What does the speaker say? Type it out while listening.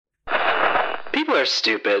People are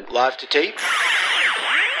stupid. Live to tape.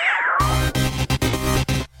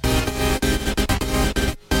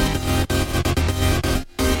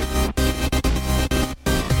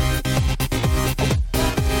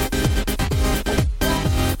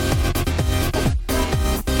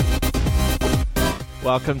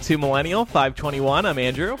 Welcome to Millennial 521. I'm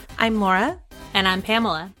Andrew. I'm Laura. And I'm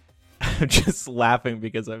Pamela. I'm just laughing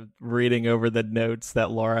because I'm reading over the notes that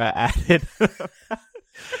Laura added.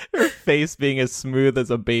 Her face being as smooth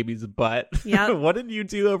as a baby's butt. Yeah. What did you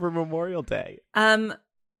do over Memorial Day? I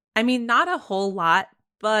mean, not a whole lot,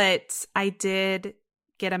 but I did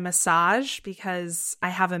get a massage because I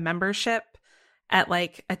have a membership at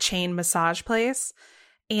like a chain massage place.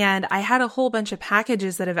 And I had a whole bunch of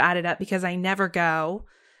packages that have added up because I never go.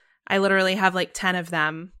 I literally have like 10 of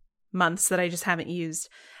them months that I just haven't used.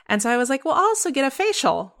 And so I was like, well, I'll also get a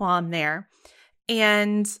facial while I'm there.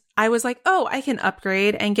 And I was like, oh, I can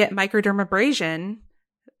upgrade and get microdermabrasion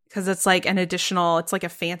because it's like an additional, it's like a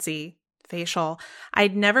fancy facial.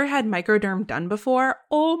 I'd never had microderm done before.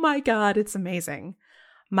 Oh my God, it's amazing.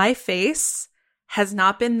 My face has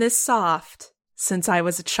not been this soft since I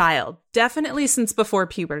was a child. Definitely since before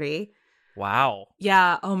puberty. Wow.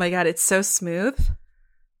 Yeah. Oh my God, it's so smooth.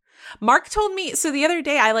 Mark told me, so the other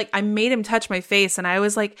day I made him touch my face and I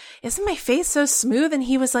was like, isn't my face so smooth? And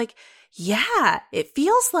he was like, yeah, it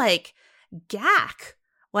feels like gack.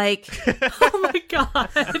 Like, oh my God.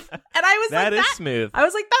 And I was that is smooth. I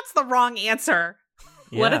was like, that's the wrong answer.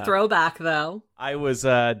 Yeah. What a throwback, though. I was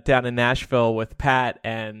down in Nashville with Pat,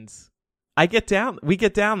 and we get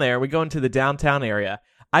down there, we go into the downtown area.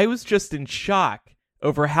 I was just in shock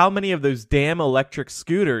over how many of those damn electric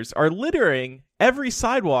scooters are littering every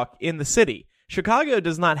sidewalk in the city. Chicago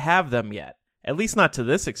does not have them yet. At least not to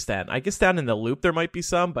this extent. I guess down in the Loop there might be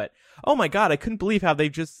some, but oh my God, I couldn't believe how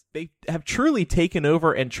they have truly taken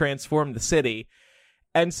over and transformed the city.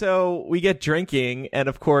 And so we get drinking, and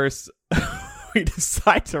of course, we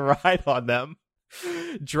decide to ride on them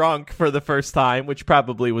drunk for the first time, which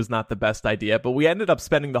probably was not the best idea, but we ended up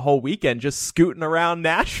spending the whole weekend just scooting around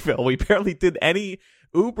Nashville. We barely did any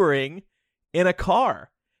Ubering in a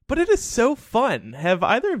car, but it is so fun. Have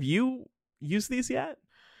either of you used these yet?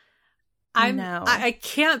 No. I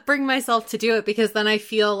can't bring myself to do it because then I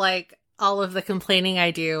feel like all of the complaining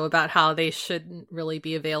I do about how they shouldn't really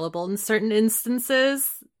be available in certain instances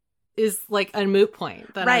is like a moot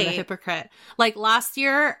point, that I'm a hypocrite. Like last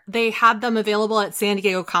year, they had them available at San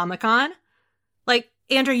Diego Comic-Con. Like,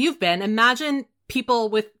 Andrew, you've been. Imagine people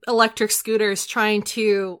with electric scooters trying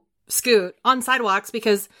to scoot on sidewalks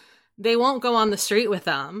because they won't go on the street with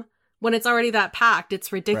them when it's already that packed.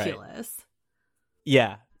 It's ridiculous. Right.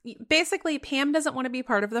 Yeah. Basically, Pam doesn't want to be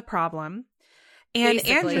part of the problem. And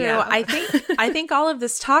Basically, Andrew, yeah. I think all of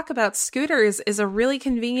this talk about scooters is a really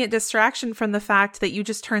convenient distraction from the fact that you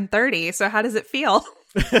just turned 30. So how does it feel?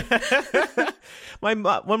 When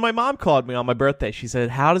my mom called me on my birthday, she said,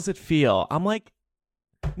 "How does it feel?" I'm like,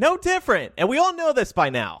 no different. And we all know this by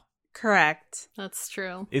now. Correct. That's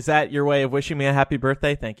true. Is that your way of wishing me a happy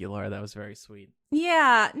birthday? Thank you, Laura. That was very sweet.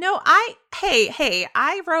 Yeah. No,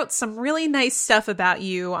 I wrote some really nice stuff about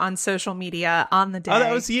you on social media on the day. Oh,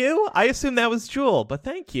 that was you? I assumed that was Jewel, but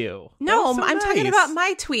thank you. No, So I'm talking nice. about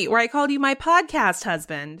my tweet where I called you my podcast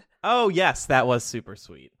husband. Oh, yes, that was super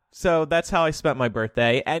sweet. So that's how I spent my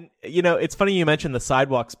birthday. And, you know, it's funny you mentioned the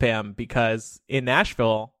sidewalks, Pam, because in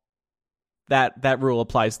Nashville, that rule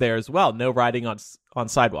applies there as well. No riding on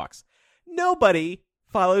sidewalks. Nobody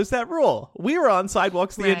follows that rule. We were on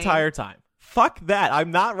sidewalks the entire time. Fuck that.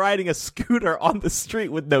 I'm not riding a scooter on the street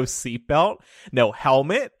with no seatbelt, no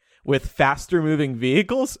helmet, with faster moving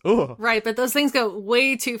vehicles. Ugh. Right, but those things go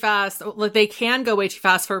way too fast. Like, they can go way too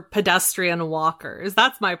fast for pedestrian walkers.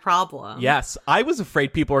 That's my problem. Yes, I was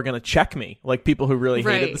afraid people were going to check me. Like people who really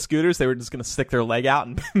hated Right. the scooters, they were just going to stick their leg out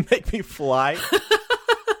and make me fly.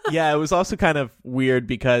 Yeah, it was also kind of weird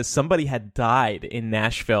because somebody had died in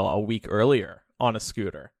Nashville a week earlier on a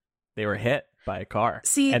scooter. They were hit by a car.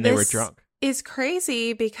 See, and they were this drunk. is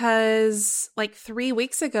crazy because like 3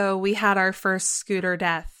 weeks ago, we had our first scooter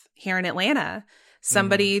death here in Atlanta.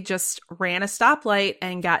 Somebody just ran a stoplight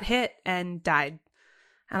and got hit and died.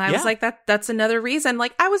 And I was like, that's another reason.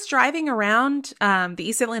 Like, I was driving around the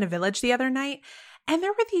East Atlanta Village the other night, and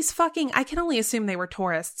there were these I can only assume they were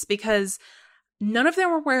tourists because none of them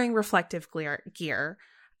were wearing reflective gear.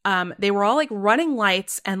 They were all like running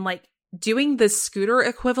lights and like doing the scooter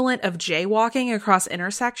equivalent of jaywalking across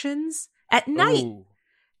intersections at night. Ooh.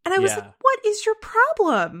 And I was like, what is your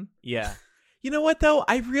problem? Yeah. You know what, though?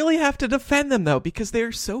 I really have to defend them, though, because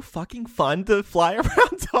they're so fucking fun to fly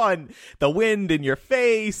around on. The wind in your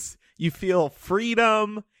face. You feel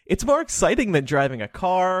freedom. It's more exciting than driving a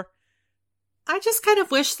car. I just kind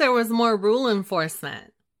of wish there was more rule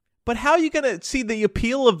enforcement. But how are you going to see the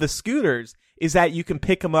appeal of the scooters is that you can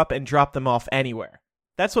pick them up and drop them off anywhere.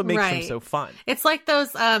 That's what makes them so fun. It's like those,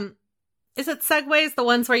 is it Segways, the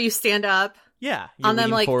ones where you stand up? Yeah. On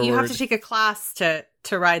them, like, forward. You have to take a class to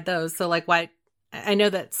ride those. So, like, why? I know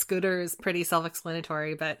that scooter is pretty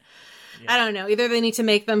self-explanatory, but I don't know. Either they need to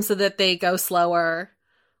make them so that they go slower,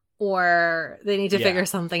 or they need to figure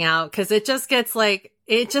something out, because it just gets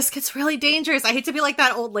really dangerous. I hate to be like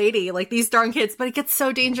that old lady, like these darn kids, but it gets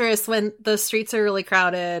so dangerous when the streets are really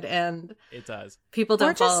crowded and it does. People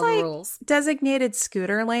don't follow the rules. Designated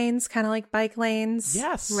scooter lanes, kind of like bike lanes.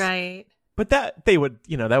 Yes. Right. But that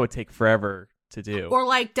would take forever to do. Or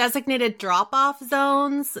like designated drop-off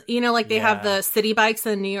zones, like they have the city bikes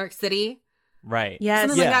in New York City. Right. Yes.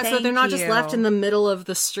 Something like that, so they're not just left in the middle of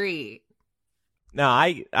the street. No,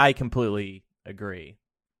 I completely agree.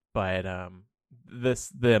 But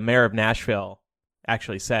the mayor of Nashville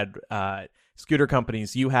actually said, scooter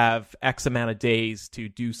companies, you have X amount of days to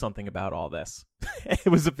do something about all this. It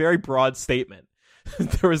was a very broad statement.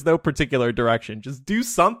 There was no particular direction. Just do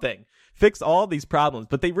something. Fix all these problems.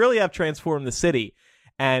 But they really have transformed the city.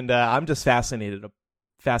 And I'm just fascinated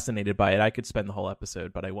by it. I could spend the whole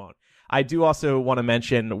episode, but I won't. I do also want to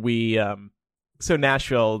mention so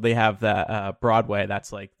Nashville, they have the Broadway.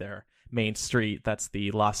 That's like their main street. That's the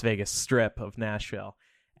Las Vegas Strip of Nashville.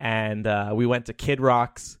 And we went to Kid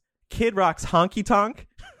Rock's Honky Tonk.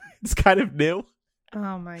 It's kind of new.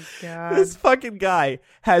 Oh my God. This fucking guy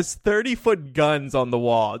has 30-foot guns on the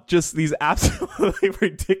wall. Just these absolutely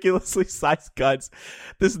ridiculously sized guns.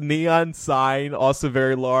 This neon sign, also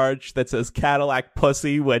very large, that says Cadillac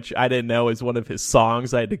Pussy, which I didn't know is one of his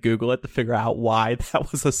songs. I had to Google it to figure out why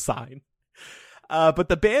that was a sign. But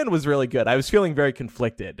the band was really good. I was feeling very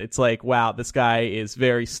conflicted. It's like, wow, this guy is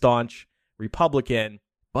very staunch Republican,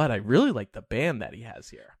 but I really like the band that he has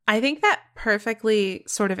here. I think that perfectly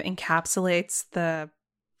sort of encapsulates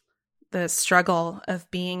the struggle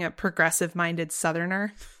of being a progressive-minded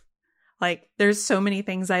Southerner. Like, there's so many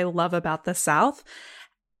things I love about the South,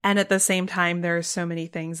 and at the same time, there are so many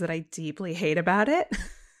things that I deeply hate about it.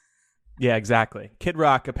 Yeah, exactly. Kid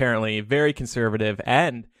Rock, apparently very conservative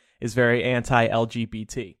and is very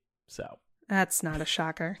anti-LGBT. So that's not a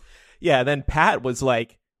shocker. Yeah, then Pat was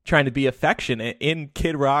like trying to be affectionate in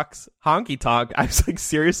Kid Rock's honky tonk. I was like,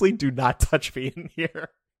 seriously, do not touch me in here.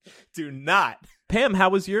 Do not. Pam, how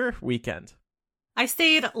was your weekend? I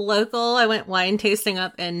stayed local. I went wine tasting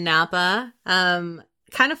up in Napa.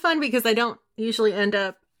 Kind of fun because I don't usually end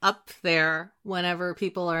up there whenever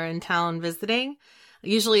people are in town visiting.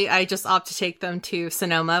 Usually I just opt to take them to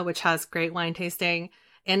Sonoma, which has great wine tasting.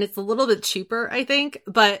 And it's a little bit cheaper, I think,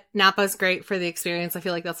 but Napa's great for the experience. I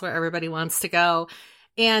feel like that's where everybody wants to go.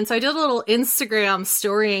 And so I did a little Instagram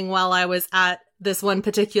storying while I was at this one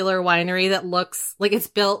particular winery that looks like it's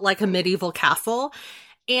built like a medieval castle.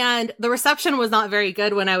 And the reception was not very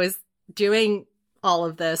good when I was doing all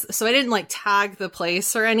of this. So I didn't like tag the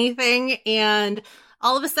place or anything. And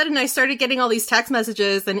all of a sudden I started getting all these text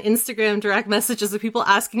messages and Instagram direct messages of people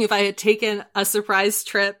asking if I had taken a surprise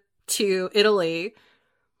trip to Italy,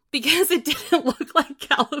 because it didn't look like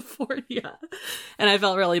California. And I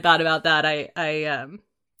felt really bad about that. I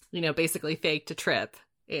basically faked a trip.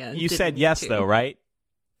 And you said yes, though, right?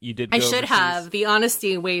 You did. I should have. The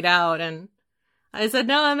honesty weighed out. And I said,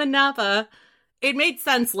 no, I'm in Napa. It made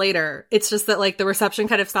sense later. It's just that like the reception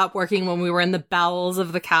kind of stopped working when we were in the bowels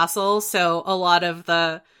of the castle. So a lot of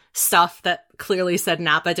the stuff that clearly said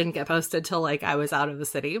Napa didn't get posted till like I was out of the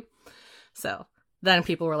city. So then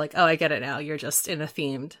people were like, oh, I get it now. You're just in a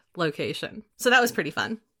themed location. So that was pretty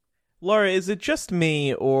fun. Laura, is it just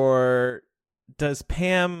me, or does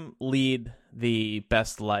Pam lead the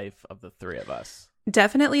best life of the three of us?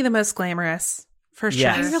 Definitely the most glamorous, for sure.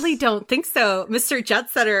 Yes. I really don't think so. Mr.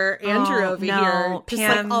 Jet Setter Andrew over here just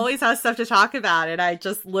like always has stuff to talk about, and I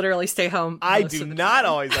just literally stay home. I do not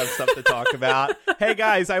always have stuff to talk about. Hey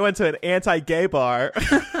guys, I went to an anti-gay bar.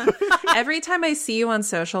 Every time I see you on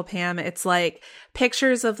social, Pam, it's like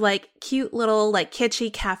pictures of like cute little like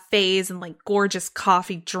kitschy cafes and like gorgeous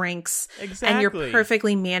coffee drinks. Exactly. And your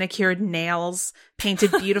perfectly manicured nails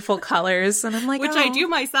painted beautiful colors. And I'm like, which I do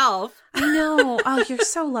myself. I know. Oh, you're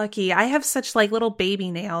so lucky. I have such like little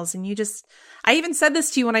baby nails, and I even said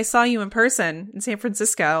this to you when I saw you in person in San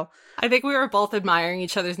Francisco. I think we were both admiring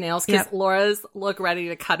each other's nails because Laura's look ready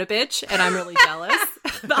to cut a bitch, and I'm really jealous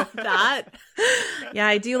about that. Yeah,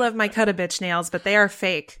 I do love my cut a bitch nails, but they are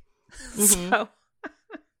fake. Mm-hmm. So,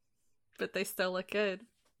 but they still look good.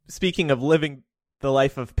 Speaking of living the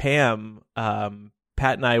life of Pam, Pat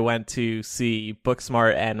Pat and I went to see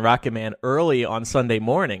Booksmart and Rocket Man early on Sunday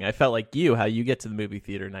morning. I felt like how you get to the movie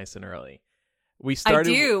theater nice and early. We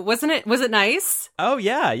started. I do. Was it nice? Oh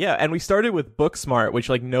yeah. And we started with Booksmart, which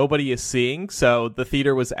like nobody is seeing, so the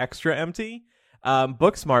theater was extra empty.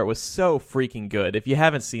 Booksmart was so freaking good. If you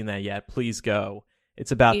haven't seen that yet, please go.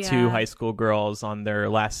 It's about two high school girls on their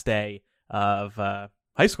last day of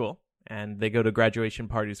high school, and they go to graduation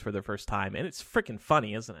parties for their first time, and it's freaking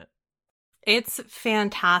funny, isn't it? It's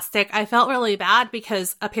fantastic. I felt really bad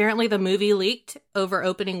because apparently the movie leaked over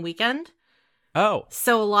opening weekend. Oh.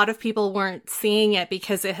 So a lot of people weren't seeing it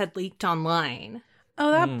because it had leaked online. Oh,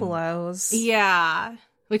 that blows. Yeah.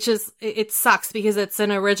 Which is, it sucks because it's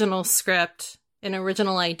an original script, an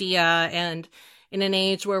original idea, and in an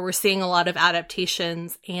age where we're seeing a lot of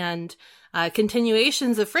adaptations and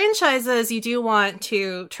continuations of franchises, you do want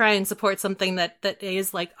to try and support something that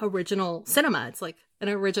is like original cinema. It's like an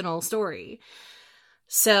original story.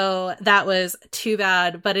 So that was too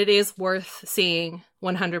bad, but it is worth seeing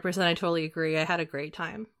 100%. I totally agree. I had a great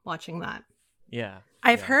time watching that. Yeah.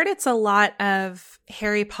 I've heard it's a lot of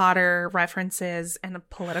Harry Potter references and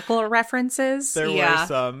political references. There were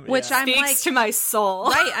some. Which I'm Speaks like, to my soul.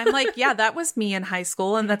 Right. I'm like, yeah, that was me in high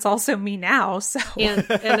school, and that's also me now. So and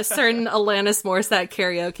a certain Alanis Morissette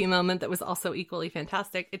karaoke moment that was also equally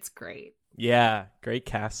fantastic. It's great. Yeah. Great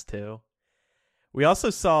cast, too. We also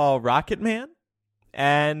saw Rocket Man,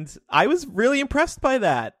 and I was really impressed by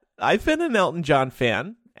that. I've been an Elton John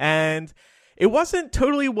fan, and it wasn't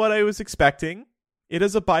totally what I was expecting. It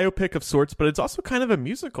is a biopic of sorts, but it's also kind of a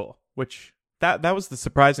musical, which that was the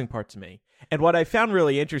surprising part to me. And what I found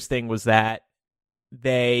really interesting was that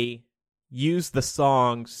they used the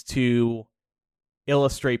songs to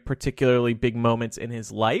illustrate particularly big moments in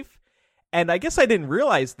his life. And I guess I didn't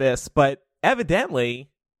realize this, but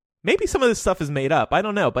evidently, maybe some of this stuff is made up. I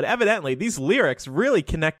don't know. But evidently, these lyrics really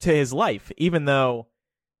connect to his life, even though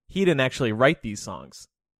he didn't actually write these songs.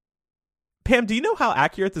 Pam, do you know how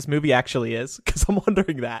accurate this movie actually is? Because I'm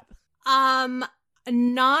wondering that.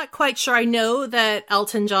 Not quite sure. I know that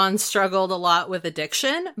Elton John struggled a lot with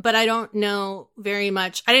addiction, but I don't know very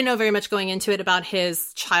much. I didn't know very much going into it about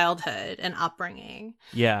his childhood and upbringing.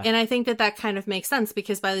 Yeah. And I think that kind of makes sense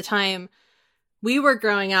because by the time we were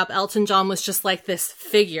growing up, Elton John was just like this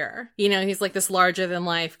figure. You know, he's like this larger than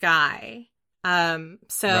life guy. So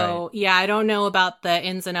right. Yeah, I don't know about the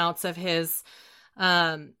ins and outs of his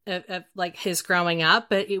of like his growing up,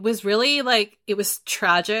 but it was really like it was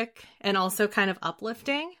tragic and also kind of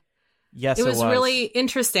uplifting. Yes, it was really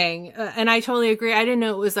interesting, and I totally agree. I didn't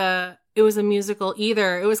know it was a musical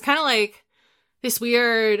either. It was kind of like this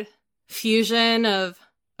weird fusion of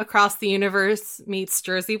Across the Universe meets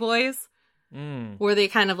Jersey Boys, where they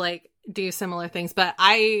kind of like do similar things. But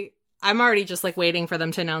I'm already just like waiting for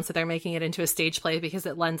them to announce that they're making it into a stage play because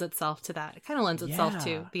it lends itself to that. It kind of lends itself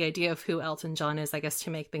to the idea of who Elton John is, I guess, to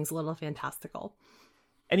make things a little fantastical.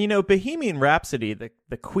 And, you know, Bohemian Rhapsody,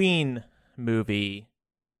 the Queen movie,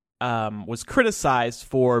 was criticized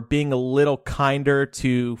for being a little kinder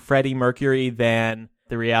to Freddie Mercury than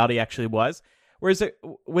the reality actually was. Whereas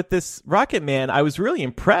with this Rocket Man, I was really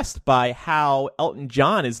impressed by how Elton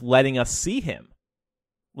John is letting us see him.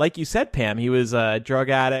 Like you said, Pam, he was a drug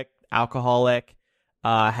addict, alcoholic,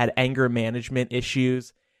 had anger management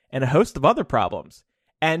issues, and a host of other problems.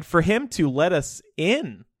 And for him to let us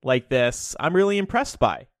in like this, I'm really impressed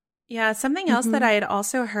by. Yeah, something else that I had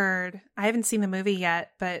also heard, I haven't seen the movie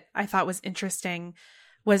yet, but I thought was interesting,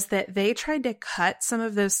 was that they tried to cut some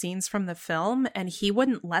of those scenes from the film, and he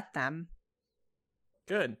wouldn't let them.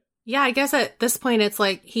 Good. Yeah, I guess at this point it's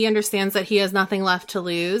like he understands that he has nothing left to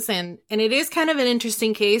lose, and it is kind of an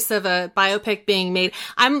interesting case of a biopic being made.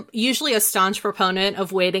 I'm usually a staunch proponent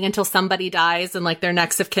of waiting until somebody dies and like their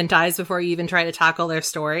next of kin dies before you even try to tackle their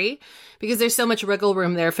story, because there's so much wiggle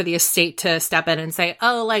room there for the estate to step in and say,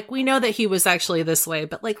 oh, like we know that he was actually this way,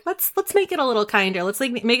 but like let's make it a little kinder. Let's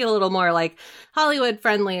like make it a little more like Hollywood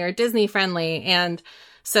friendly or Disney friendly. And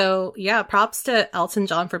so yeah, props to Elton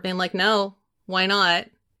John for being like, no, why not?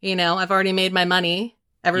 You know, I've already made my money.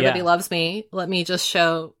 Everybody loves me. Let me just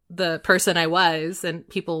show the person I was, and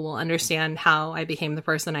people will understand how I became the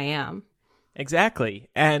person I am. Exactly.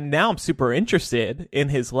 And now I'm super interested in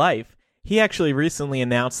his life. He actually recently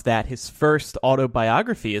announced that his first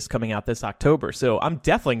autobiography is coming out this October. So I'm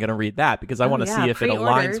definitely going to read that because I want to see if it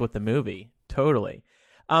aligns with the movie. Totally.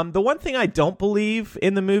 The one thing I don't believe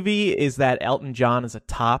in the movie is that Elton John is a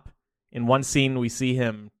top. In one scene, we see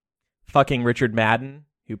him fucking Richard Madden,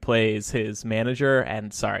 who plays his manager,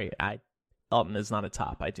 and Elton is not a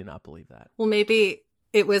top. I do not believe that. Well, maybe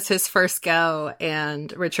it was his first go,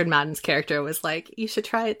 and Richard Madden's character was like, you should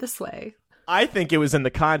try it this way. I think it was in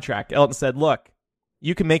the contract. Elton said, look,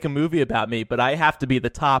 you can make a movie about me, but I have to be the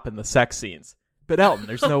top in the sex scenes. But Elton,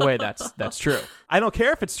 there's no way that's true. I don't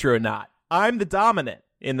care if it's true or not. I'm the dominant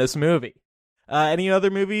in this movie. Any other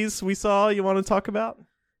movies we saw you want to talk about?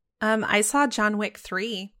 I saw John Wick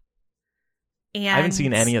 3. And I haven't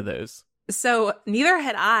seen any of those. So neither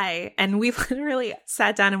had I. And we literally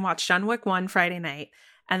sat down and watched John Wick 1 Friday night,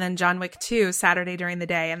 and then John Wick 2 Saturday during the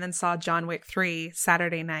day, and then saw John Wick 3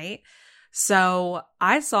 Saturday night. So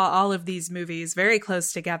I saw all of these movies very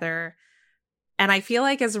close together. And I feel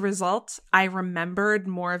like as a result, I remembered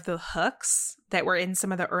more of the hooks that were in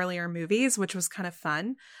some of the earlier movies, which was kind of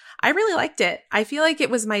fun. I really liked it. I feel like it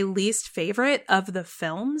was my least favorite of the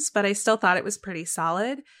films, but I still thought it was pretty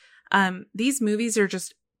solid. These movies are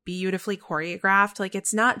just beautifully choreographed. Like,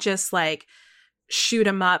 it's not just like shoot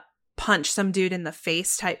 'em up, punch some dude in the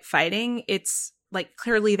face type fighting. It's like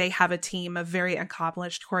clearly they have a team of very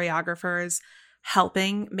accomplished choreographers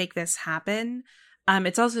helping make this happen.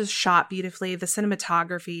 It's also shot beautifully. The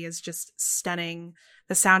cinematography is just stunning.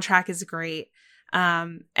 The soundtrack is great.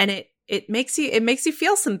 And it makes you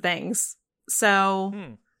feel some things. So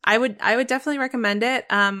I would definitely recommend it.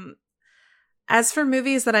 As for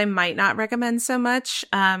movies that I might not recommend so much,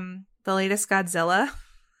 the latest Godzilla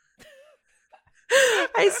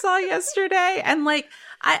I saw yesterday. And like,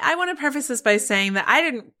 I want to preface this by saying that I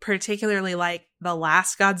didn't particularly like the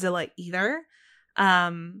last Godzilla either.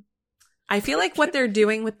 I feel like what they're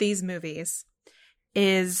doing with these movies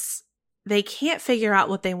is they can't figure out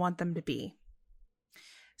what they want them to be.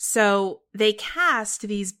 So they cast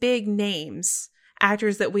these big names,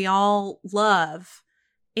 actors that we all love,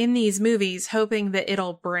 in these movies, hoping that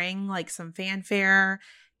it'll bring like some fanfare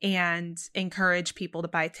and encourage people to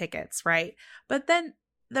buy tickets, right? But then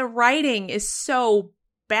the writing is so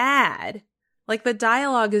bad. Like, the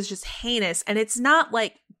dialogue is just heinous, and it's not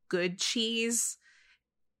like good cheese.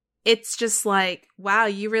 It's just like, wow,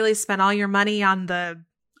 you really spent all your money on the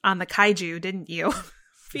kaiju, didn't you?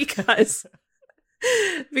 because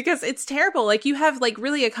it's terrible. Like, you have like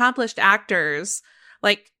really accomplished actors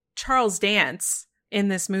like Charles Dance in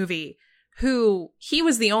this movie, who he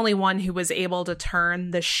was the only one who was able to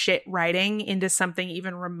turn the shit writing into something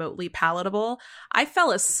even remotely palatable. I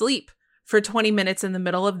fell asleep for 20 minutes in the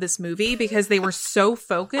middle of this movie because they were so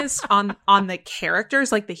focused on the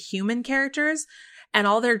characters, like the human characters, and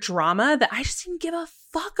all their drama that I just didn't give a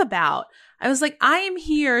fuck about. I was like, I am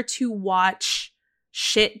here to watch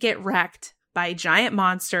shit get wrecked by giant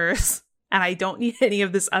monsters, and I don't need any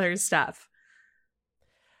of this other stuff.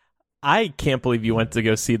 I can't believe you went to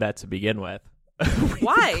go see that to begin with.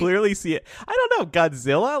 Why? Clearly see it. I don't know.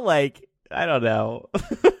 Godzilla? Like, I don't know.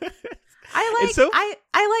 I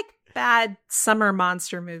like bad summer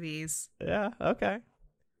monster movies. Yeah, okay.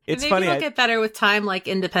 It's maybe funny. it'll get better with time, like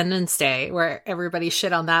Independence Day, where everybody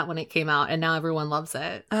shit on that when it came out, and now everyone loves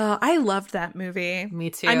it. Oh, I loved that movie. Me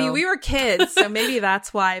too. I mean, we were kids, so maybe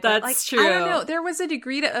that's why. But That's like, true. I don't know. There was a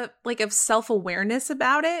degree of self-awareness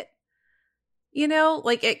about it. You know,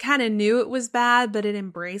 like, it kind of knew it was bad, but it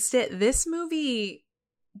embraced it. This movie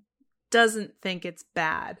doesn't think it's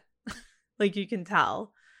bad. Like, you can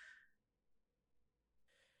tell.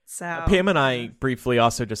 So Pam and I briefly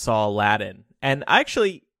also just saw Aladdin. And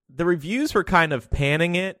actually, the reviews were kind of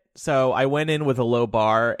panning it. So I went in with a low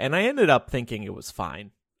bar, and I ended up thinking it was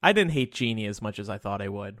fine. I didn't hate Genie as much as I thought I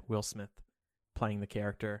would. Will Smith playing the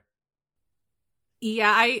character.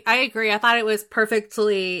 Yeah, I agree. I thought it was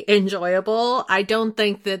perfectly enjoyable. I don't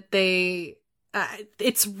think that it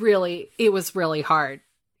was really hard.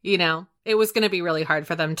 You know, it was going to be really hard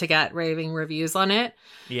for them to get raving reviews on it.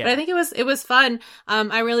 Yeah. But I think it was fun.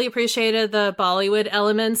 I really appreciated the Bollywood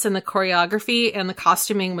elements, and the choreography and the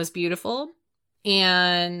costuming was beautiful.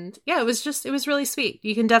 And yeah, it was really sweet.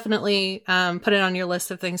 You can definitely put it on your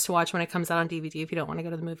list of things to watch when it comes out on DVD if you don't want to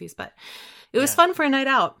go to the movies. But it was fun for a night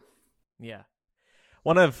out. Yeah.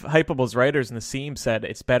 One of Hypable's writers, Nassim, said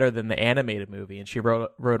it's better than the animated movie, and she wrote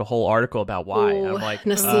a whole article about why. Ooh, I'm like,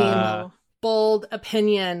 Nassim, bold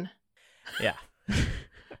opinion. Yeah.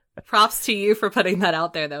 Props to you for putting that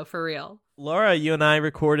out there, though, for real. Laura, you and I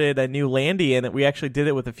recorded a new Landy, and we actually did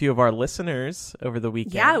it with a few of our listeners over the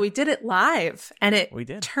weekend. Yeah, we did it live, and it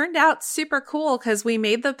turned out super cool because we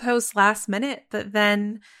made the post last minute, but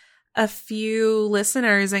then a few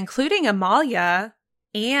listeners, including Amalia,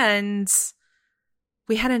 and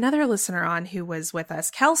we had another listener on who was with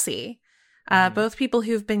us, Kelsey, both people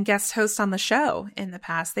who've been guest hosts on the show in the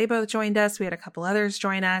past. They both joined us. We had a couple others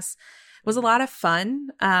join us. It was a lot of fun.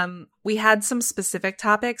 We had some specific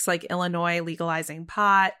topics like Illinois legalizing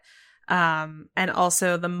pot, and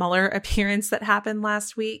also the Mueller appearance that happened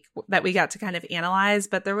last week that we got to kind of analyze.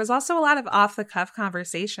 But there was also a lot of off-the-cuff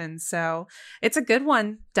conversations, so it's a good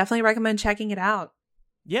one. Definitely recommend checking it out.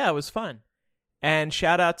 Yeah, it was fun. And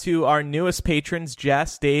shout out to our newest patrons,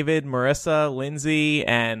 Jess, David, Marissa, Lindsay,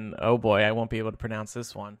 and oh boy, I won't be able to pronounce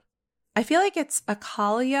this one. I feel like it's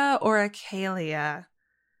Akalia or Akalia.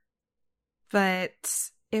 But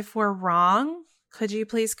if we're wrong, could you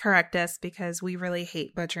please correct us, because we really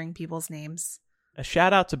hate butchering people's names. A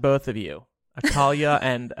shout out to both of you, Akalia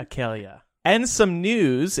and Akalia. And some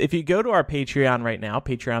news, if you go to our Patreon right now,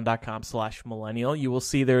 patreon.com/millennial, you will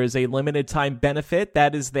see there is a limited time benefit.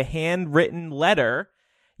 That is the handwritten letter.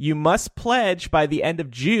 You must pledge by the end of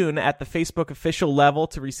June at the Facebook official level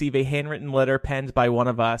to receive a handwritten letter penned by one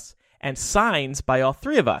of us and signed by all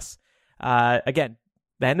three of us. Again,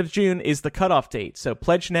 the end of June is the cutoff date. So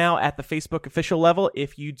pledge now at the Facebook official level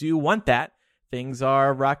if you do want that. Things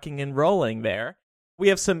are rocking and rolling there. We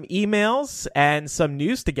have some emails and some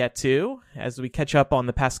news to get to as we catch up on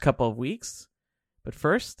the past couple of weeks. But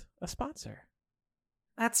first, a sponsor.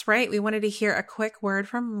 That's right. We wanted to hear a quick word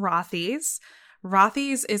from Rothy's.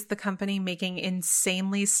 Rothy's is the company making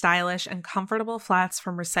insanely stylish and comfortable flats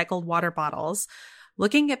from recycled water bottles.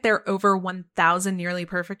 Looking at their over 1,000 nearly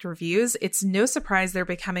perfect reviews, it's no surprise they're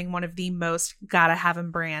becoming one of the most gotta have 'em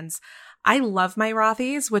brands. I love my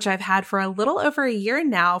Rothy's, which I've had for a little over a year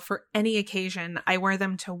now for any occasion. I wear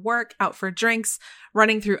them to work, out for drinks,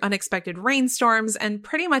 running through unexpected rainstorms, and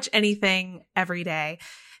pretty much anything every day.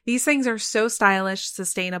 These things are so stylish,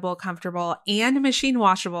 sustainable, comfortable, and machine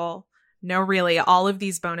washable. No, really, all of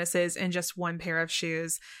these bonuses in just one pair of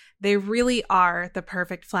shoes. They really are the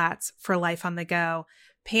perfect flats for life on the go.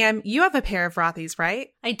 Pam, you have a pair of Rothy's, right?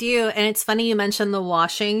 I do. And it's funny you mentioned the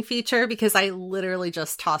washing feature because I literally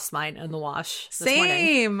just tossed mine in the wash this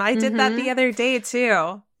morning. I did that the other day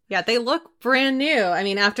too. Yeah, they look brand new. I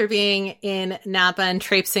mean, after being in Napa and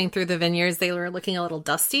traipsing through the vineyards, they were looking a little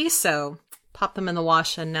dusty. So pop them in the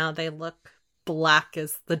wash and now they look black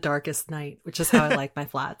as the darkest night, which is how I like my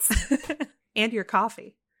flats. And your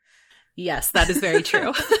coffee. Yes, that is very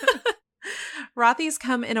true. Rothy's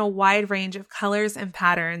come in a wide range of colors and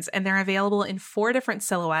patterns, and they're available in 4 different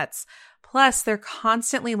silhouettes. Plus, they're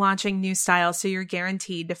constantly launching new styles, so you're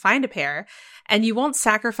guaranteed to find a pair. And you won't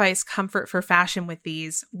sacrifice comfort for fashion with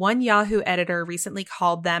these. One Yahoo editor recently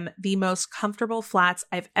called them the most comfortable flats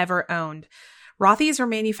I've ever owned. Rothy's are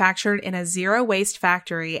manufactured in a zero-waste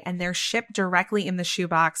factory, and they're shipped directly in the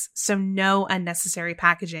shoebox, so no unnecessary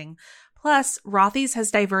packaging. Plus, Rothy's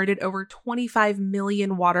has diverted over 25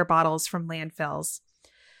 million water bottles from landfills.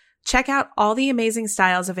 Check out all the amazing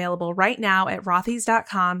styles available right now at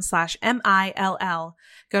rothys.com/MILL.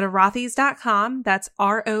 Go to rothys.com, that's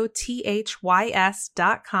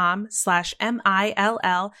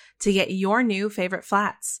ROTHYS.com/MILL to get your new favorite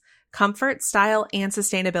flats. Comfort, style, and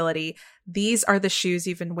sustainability. These are the shoes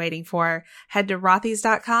you've been waiting for. Head to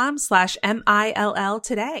rothys.com/MILL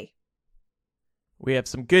today. We have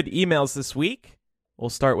some good emails this week.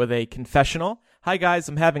 We'll start with a confessional. Hi guys,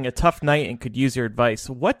 I'm having a tough night and could use your advice.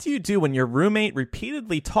 What do you do when your roommate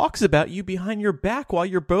repeatedly talks about you behind your back while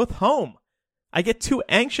you're both home? I get too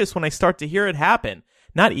anxious when I start to hear it happen.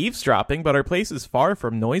 Not eavesdropping, but our place is far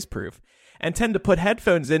from noise-proof. And tend to put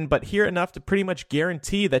headphones in but hear enough to pretty much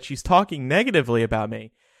guarantee that she's talking negatively about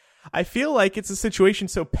me. I feel like it's a situation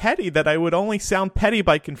so petty that I would only sound petty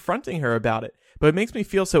by confronting her about it, but it makes me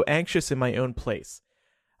feel so anxious in my own place.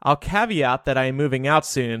 I'll caveat that I am moving out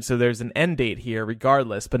soon, so there's an end date here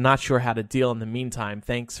regardless, but not sure how to deal in the meantime.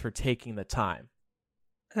 Thanks for taking the time.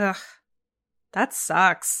 Ugh, that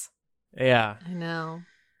sucks. Yeah. I know.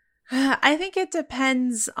 I think it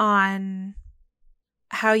depends on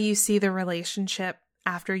how you see the relationship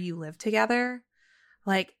after you live together.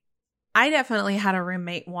 Like, I definitely had a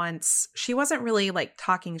roommate once. She wasn't really like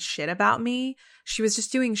talking shit about me. She was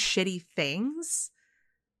just doing shitty things.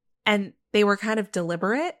 And they were kind of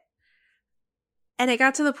deliberate. And it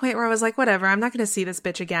got to the point where I was like, whatever, I'm not going to see this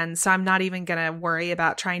bitch again. So I'm not even going to worry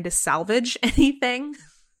about trying to salvage anything.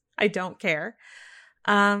 I don't care.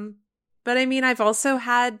 But I mean, I've also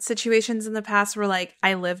had situations in the past where like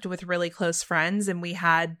I lived with really close friends and we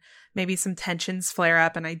had maybe some tensions flare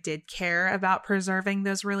up and I did care about preserving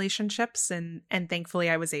those relationships and thankfully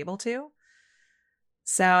I was able to.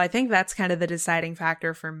 So I think that's kind of the deciding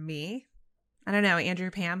factor for me. I don't know,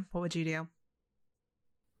 Andrew, Pam, what would you do?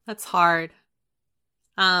 That's hard.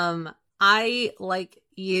 I, like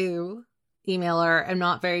you, emailer, am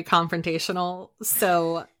not very confrontational.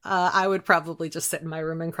 So I would probably just sit in my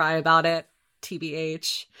room and cry about it,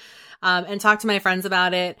 TBH, and talk to my friends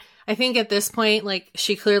about it. I think at this point, like,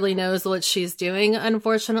 she clearly knows what she's doing,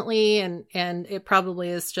 unfortunately, and it probably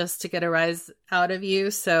is just to get a rise out of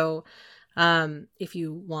you. So if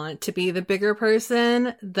you want to be the bigger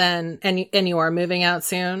person, then and you are moving out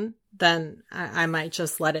soon, then I might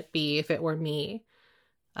just let it be if it were me.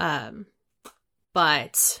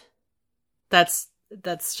 But that's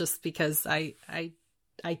just because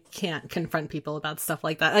I can't confront people about stuff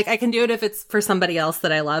like that. Like, I can do it if it's for somebody else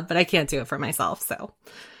that I love, but I can't do it for myself. So,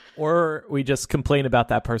 or we just complain about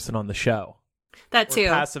that person on the show. That too.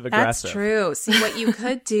 Passive aggressive. That's true. See, what you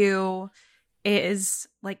could do is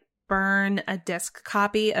like burn a disc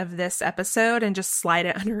copy of this episode and just slide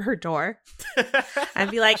it under her door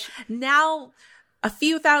and be like, now a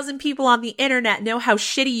few thousand people on the internet know how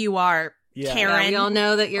shitty you are. Yeah. Karen, we all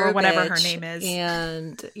know that you're or a whatever bitch, her name is,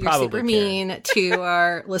 and you're Probably super Karen. mean to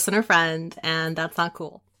our listener friend, and that's not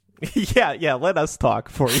cool. Yeah. Let us talk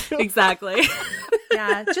for you. Exactly.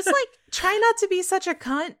 Yeah, just like try not to be such a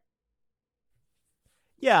cunt.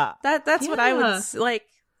 Yeah. That's what I would like,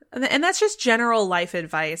 and that's just general life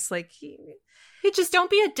advice. Like, You just don't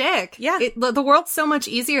be a dick. Yeah. The world's so much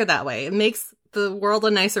easier that way. It makes the world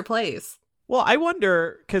a nicer place. Well, I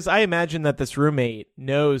wonder, because I imagine that this roommate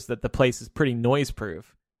knows that the place is pretty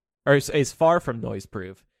noise-proof, or is far from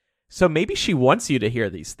noise-proof. So maybe she wants you to hear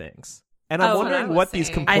these things. And I'm wondering what these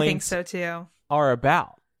saying. complaints I think so too. are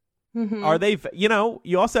about. Mm-hmm. Are they,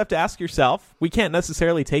 you also have to ask yourself, we can't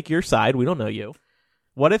necessarily take your side. We don't know you.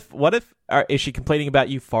 What if, is she complaining about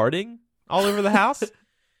you farting all over the house?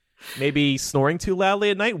 Maybe snoring too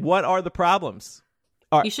loudly at night? What are the problems?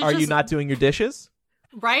 Are you not doing your dishes?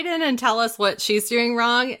 Write in and tell us what she's doing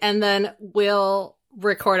wrong, and then we'll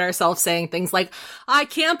record ourselves saying things like, I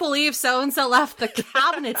can't believe so-and-so left the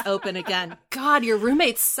cabinets open again. God, your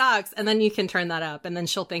roommate sucks. And then you can turn that up, and then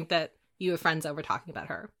she'll think that you have friends over talking about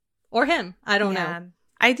her. Or him. I don't know.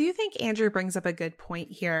 I do think Andrew brings up a good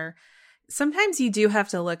point here. Sometimes you do have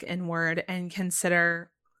to look inward and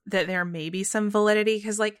consider that there may be some validity,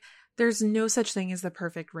 because, like, there's no such thing as the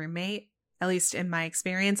perfect roommate. At least in my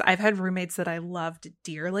experience, I've had roommates that I loved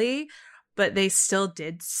dearly, but they still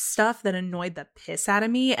did stuff that annoyed the piss out of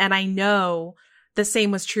me. And I know the same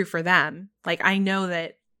was true for them. Like, I know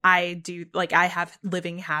that I have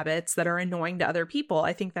living habits that are annoying to other people.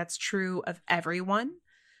 I think that's true of everyone.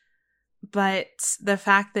 But the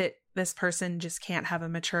fact that this person just can't have a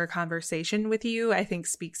mature conversation with you, I think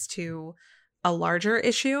speaks to a larger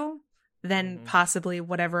issue than possibly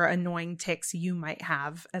whatever annoying tics you might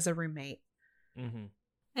have as a roommate. Mm-hmm.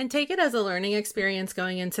 And take it as a learning experience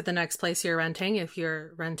going into the next place you're renting, if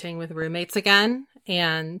you're renting with roommates again,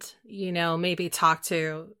 and, maybe talk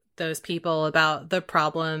to those people about the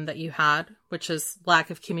problem that you had, which is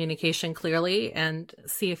lack of communication, clearly, and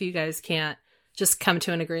see if you guys can't just come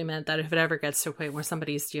to an agreement that if it ever gets to a point where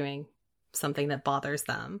somebody's doing something that bothers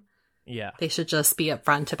them, they should just be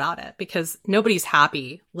upfront about it, because nobody's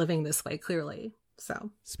happy living this way, clearly.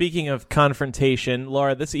 So, speaking of confrontation,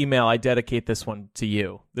 Laura, this email, I dedicate this one to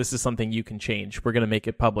you. This is something you can change. We're going to make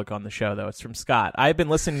it public on the show, though. It's from Scott. I've been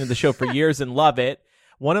listening to the show for years and love it.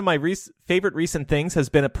 One of my favorite recent things has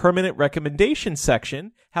been a permanent recommendation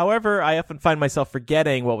section. However, I often find myself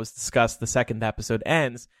forgetting what was discussed the second the episode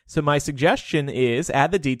ends. So my suggestion is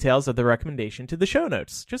add the details of the recommendation to the show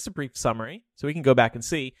notes. Just a brief summary so we can go back and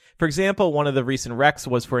see. For example, one of the recent recs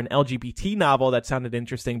was for an LGBT novel that sounded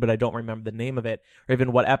interesting, but I don't remember the name of it or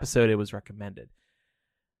even what episode it was recommended.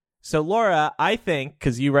 So Laura, I think,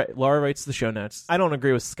 because Laura writes the show notes, I don't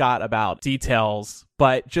agree with Scott about details,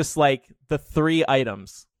 but just like the 3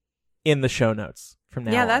 items in the show notes from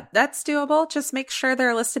now on. Yeah, that's doable. Just make sure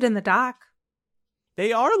they're listed in the doc.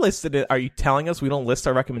 They are listed. Are you telling us we don't list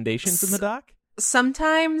our recommendations in the doc?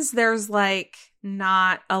 Sometimes there's like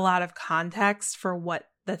not a lot of context for what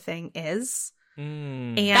the thing is.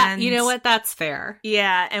 And you know what? That's fair.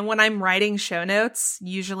 Yeah. And when I'm writing show notes,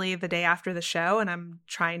 usually the day after the show, and I'm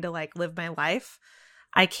trying to like live my life,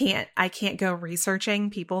 I can't go researching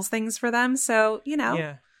people's things for them. So,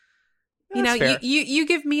 Yeah. You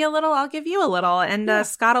give me a little, I'll give you a little, and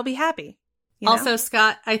Scott will be happy. Also,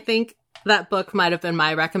 Scott, I think that book might have been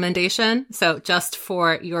my recommendation. So just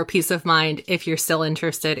for your peace of mind, if you're still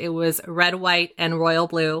interested, it was Red, White, and Royal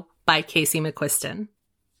Blue by Casey McQuiston.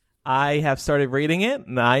 I have started reading it,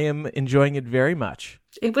 and I am enjoying it very much.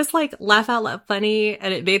 It was like laugh out loud funny,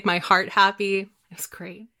 and it made my heart happy. It was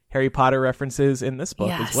great. Harry Potter references in this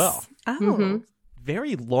book as well. Oh. Mm-hmm.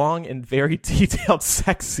 Very long and very detailed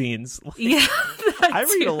sex scenes. Yeah, I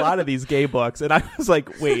read a lot of these gay books, and I was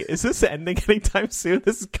like, wait, is this ending anytime soon?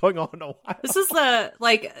 This is going on a while. This is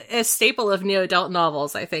a staple of new adult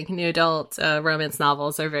novels. I think new adult romance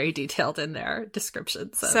novels are very detailed in their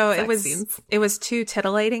descriptions. So it was too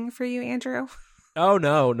titillating for you, Andrew? Oh,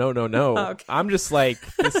 no. Okay. I'm just like,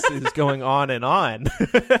 this is going on and on.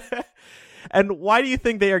 And why do you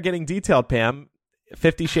think they are getting detailed, Pam?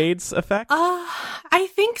 50 Shades effect? I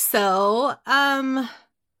think so.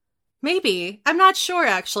 Maybe. I'm not sure,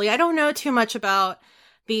 actually. I don't know too much about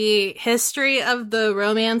the history of the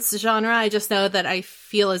romance genre. I just know that I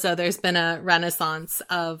feel as though there's been a renaissance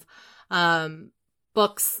of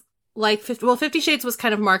books like 50 Shades was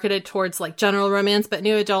kind of marketed towards like general romance, but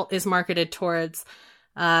New Adult is marketed towards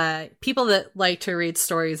people that like to read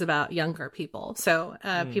stories about younger people. So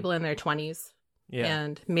people in their 20s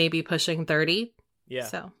and maybe pushing 30. Yeah.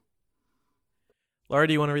 So, Laura,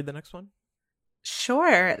 do you want to read the next one?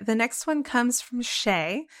 Sure. The next one comes from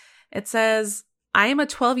Shay. It says, I am a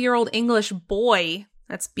 12-year-old English boy,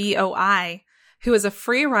 that's BOI, who is a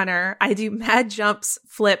free runner. I do mad jumps,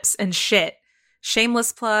 flips, and shit.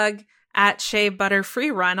 Shameless plug at Shea Butter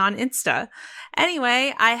Free Run on Insta.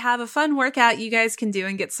 Anyway, I have a fun workout you guys can do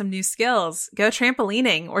and get some new skills. Go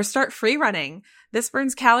trampolining or start free running. This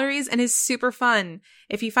burns calories and is super fun.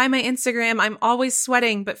 If you find my Instagram, I'm always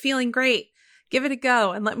sweating but feeling great. Give it a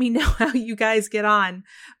go and let me know how you guys get on.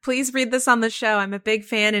 Please read this on the show. I'm a big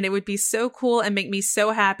fan and it would be so cool and make me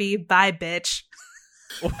so happy. Bye, bitch.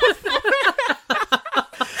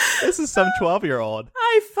 This is some 12-year-old.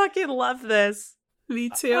 I fucking love this. Me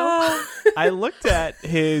too. I looked at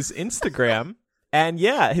his Instagram, and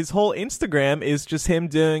yeah, his whole Instagram is just him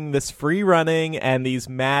doing this free running and these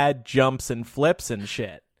mad jumps and flips and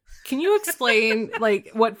shit. Can you explain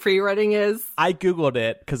like what free running is? I Googled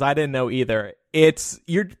it because I didn't know either.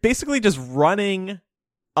 You're basically just running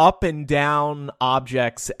up and down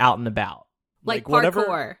objects out and about. Like parkour.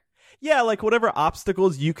 Whatever, yeah, like whatever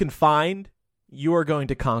obstacles you can find, you are going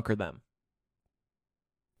to conquer them.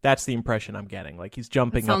 That's the impression I'm getting. Like he's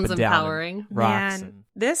jumping up and down. Sounds empowering. Rocks. Man,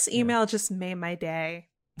 this email just made my day.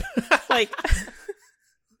 Like,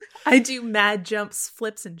 I do mad jumps,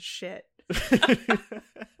 flips, and shit.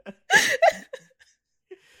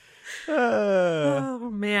 Oh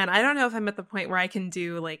man, I don't know if I'm at the point where I can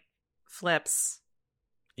do like flips.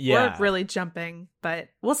 Yeah. Or really jumping, but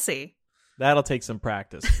we'll see. That'll take some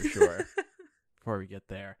practice for sure before we get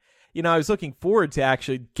there. You know, I was looking forward to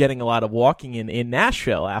actually getting a lot of walking in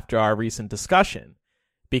Nashville after our recent discussion,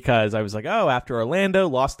 because I was like, oh, after Orlando,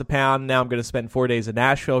 lost a pound. Now I'm going to spend 4 days in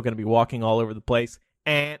Nashville, going to be walking all over the place.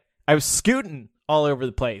 And I was scooting all over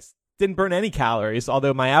the place. Didn't burn any calories,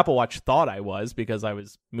 although my Apple Watch thought I was because I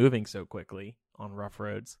was moving so quickly on rough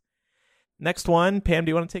roads. Next one, Pam,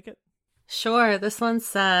 do you want to take it? Sure. This one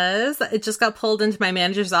says, it just got pulled into my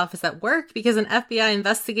manager's office at work because an FBI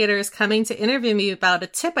investigator is coming to interview me about a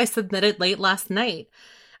tip I submitted late last night.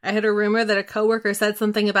 I heard a rumor that a coworker said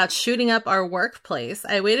something about shooting up our workplace.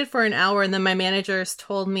 I waited for an hour and then my managers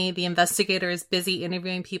told me the investigator is busy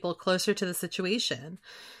interviewing people closer to the situation,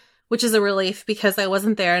 which is a relief because I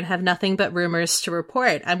wasn't there and have nothing but rumors to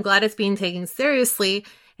report. I'm glad it's being taken seriously,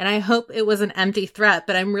 and I hope it was an empty threat,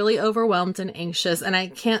 but I'm really overwhelmed and anxious, and I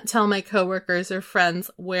can't tell my coworkers or friends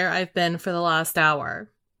where I've been for the last hour.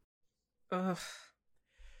 Ugh.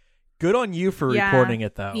 Good on you for reporting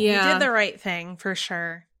it, though. Yeah. You did the right thing, for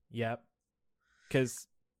sure. Yep. Because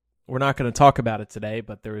we're not going to talk about it today,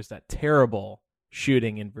 but there was that terrible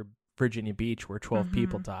shooting in Virginia Beach where 12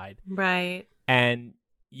 people died. Right. And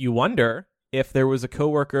you wonder if there was a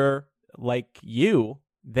coworker like you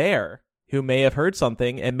there who may have heard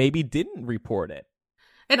something and maybe didn't report it.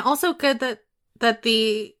 And also good that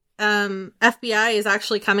the FBI is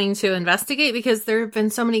actually coming to investigate, because there have been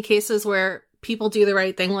so many cases where people do the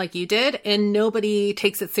right thing like you did and nobody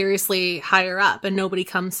takes it seriously higher up and nobody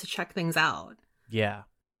comes to check things out. Yeah,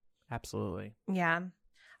 absolutely. Yeah.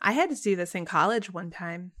 I had to do this in college one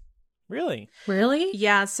time. Really? Really?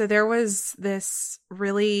 Yeah. So there was this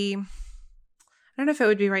really, I don't know if it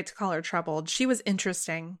would be right to call her troubled. She was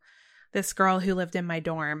interesting. This girl who lived in my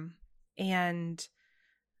dorm, and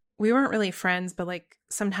we weren't really friends, but like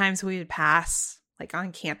sometimes we would pass like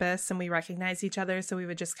on campus and we recognized each other. So we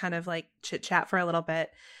would just kind of like chit chat for a little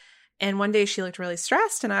bit. And one day she looked really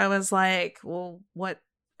stressed and I was like, well,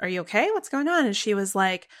 are you okay? What's going on? And she was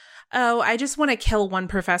like, oh, I just want to kill one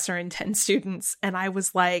professor and 10 students. And I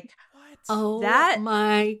was like, what? Oh, that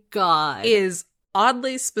my God. Is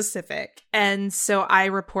oddly specific. And so I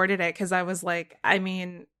reported it because I was like, I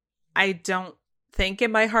mean, I don't think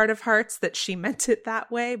in my heart of hearts that she meant it that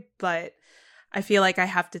way, but I feel like I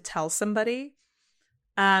have to tell somebody.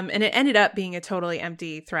 And it ended up being a totally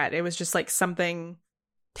empty threat. It was just like something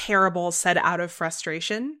terrible said out of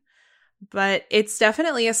frustration. But it's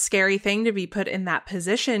definitely a scary thing to be put in that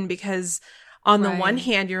position because on the one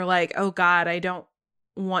hand, you're like, oh God, I don't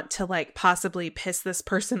want to like possibly piss this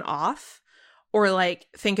person off or like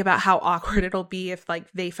think about how awkward it'll be if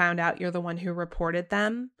like they found out you're the one who reported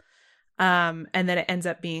them. And then it ends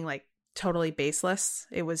up being like totally baseless.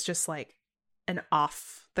 It was just like an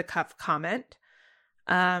off the cuff comment.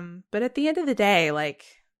 But at the end of the day, like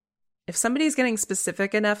if somebody's getting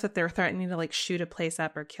specific enough that they're threatening to like shoot a place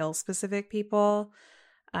up or kill specific people,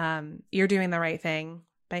 you're doing the right thing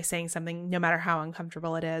by saying something, no matter how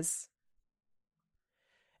uncomfortable it is.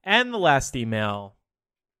 And the last email.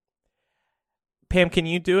 Pam, can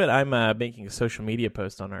you do it? I'm making a social media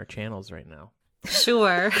post on our channels right now.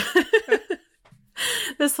 Sure.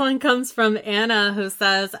 This one comes from Anna, who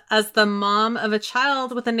says, as the mom of a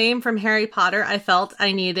child with a name from Harry Potter, I felt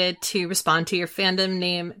I needed to respond to your fandom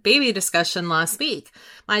name baby discussion last week.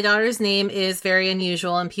 My daughter's name is very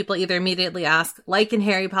unusual, and people either immediately ask, like in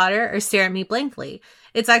Harry Potter, or stare at me blankly.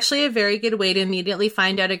 It's actually a very good way to immediately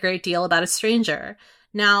find out a great deal about a stranger.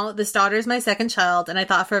 Now, this daughter is my second child, and I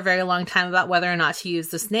thought for a very long time about whether or not to use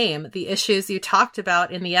this name. The issues you talked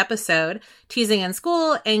about in the episode, teasing in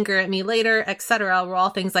school, anger at me later, etc., were all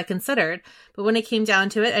things I considered. But when it came down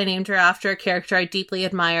to it, I named her after a character I deeply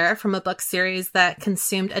admire from a book series that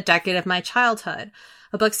consumed a decade of my childhood.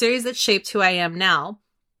 A book series that shaped who I am now.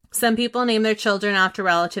 Some people name their children after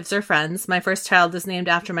relatives or friends. My first child is named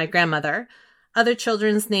after my grandmother. Other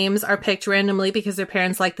children's names are picked randomly because their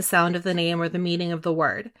parents like the sound of the name or the meaning of the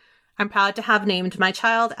word. I'm proud to have named my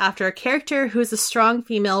child after a character who is a strong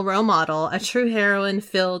female role model, a true heroine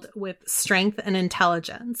filled with strength and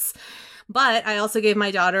intelligence. But I also gave my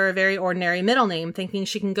daughter a very ordinary middle name, thinking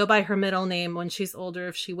she can go by her middle name when she's older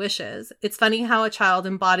if she wishes. It's funny how a child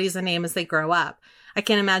embodies a name as they grow up. I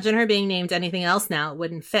can't imagine her being named anything else now. It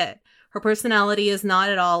wouldn't fit. Her personality is not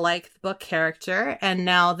at all like the book character, and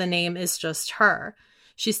now the name is just her.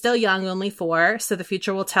 She's still young, only 4, so the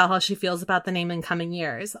future will tell how she feels about the name in coming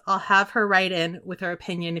years. I'll have her write in with her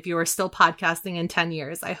opinion if you are still podcasting in 10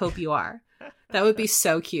 years. I hope you are. That would be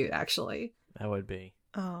so cute, actually. That would be.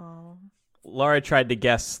 Oh. Laura tried to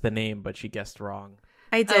guess the name, but she guessed wrong.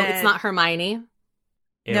 I did. Oh, it's not Hermione?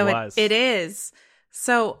 It was. It is.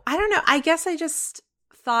 So, I don't know. I guess I just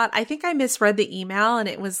thought, I think I misread the email and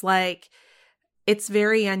it was like, it's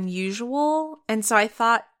very unusual. And so I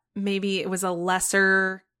thought maybe it was a less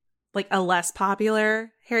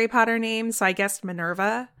popular Harry Potter name. So I guessed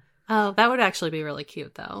Minerva. Oh, that would actually be really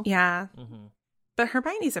cute, though. Yeah. Mm-hmm. But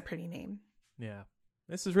Hermione's a pretty name. Yeah.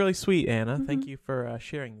 This is really sweet, Anna. Mm-hmm. Thank you for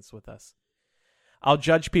sharing this with us. I'll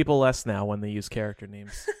judge people less now when they use character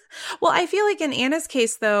names. Well, I feel like in Anna's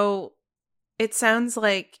case, though, it sounds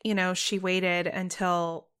like, she waited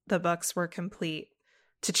until the books were complete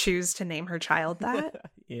to choose to name her child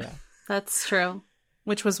that. Yeah. That's true.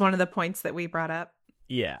 Which was one of the points that we brought up.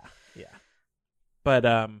 Yeah.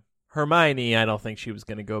 But Hermione, I don't think she was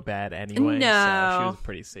going to go bad anyway. No. So she was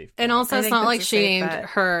pretty safe. And also, it's not like she named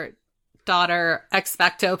her daughter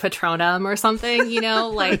Expecto Patronum or something,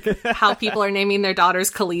 like how people are naming their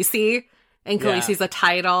daughters Khaleesi, and Khaleesi's a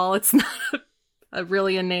title. It's not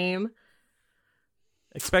really a name.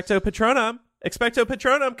 Expecto Patronum. Expecto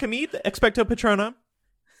Patronum. Commit Expecto Patronum.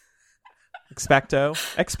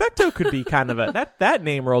 Expecto could be kind of that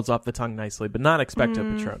name rolls off the tongue nicely, but not Expecto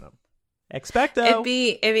Patronum. Expecto. It'd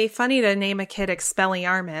be funny to name a kid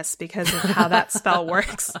Expelliarmus because of how that spell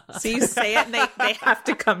works. So you say it and they have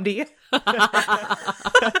to come to you.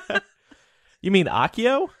 You mean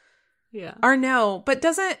Accio? Yeah. Or no, but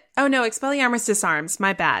doesn't... Oh no, Expelliarmus disarms.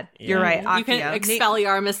 My bad. Yeah. You're right, Accio. You can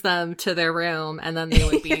Expelliarmus them to their room and then they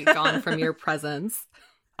would be gone from your presence.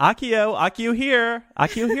 Accio here.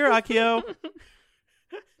 Accio.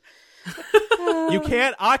 You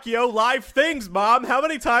can't Accio live things, Mom. How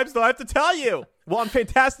many times do I have to tell you? Well, on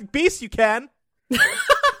Fantastic Beasts, you can.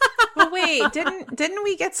 Well, wait, didn't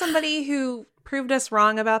we get somebody who proved us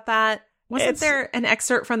wrong about that? Wasn't there an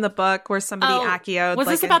excerpt from the book where somebody Accio'd was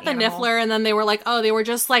this about the Niffler, and then they were like, they were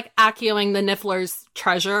just like Accioing the Niffler's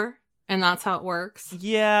treasure, and that's how it works?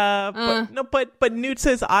 Yeah, but Newt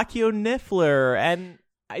says Accio Niffler, and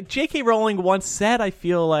J.K. Rowling once said, I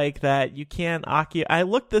feel like, that you can't Accio... I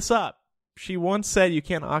looked this up. She once said you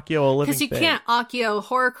can't Accio a living thing. Because you can't Accio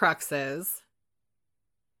Horcruxes.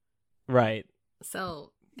 Right.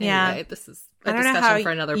 So, anyway, this is a discussion for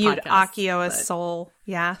another you'd podcast. Accio a soul.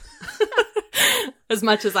 Yeah. As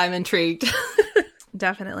much as I'm intrigued.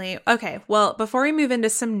 Definitely. Okay, well, before we move into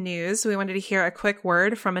some news, we wanted to hear a quick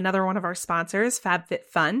word from another one of our sponsors,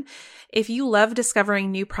 FabFitFun. If you love discovering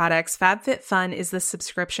new products, FabFitFun is the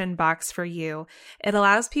subscription box for you. It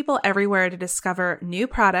allows people everywhere to discover new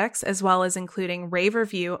products, as well as including rave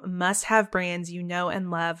review, must-have brands you know and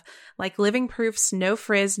love, like Living Proof's No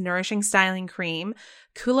Frizz Nourishing Styling Cream,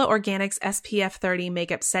 Kula Organics SPF 30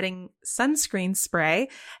 Makeup Setting Sunscreen Spray,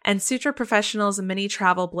 and Sutra Professional's Mini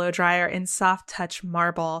Travel Blow Dryer in Soft Touch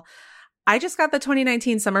Marble. I just got the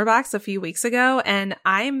 2019 summer box a few weeks ago, and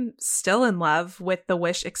I'm still in love with the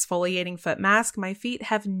Wish Exfoliating Foot Mask. My feet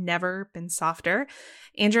have never been softer.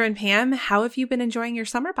 Andrew and Pam, how have you been enjoying your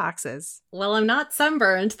summer boxes? Well, I'm not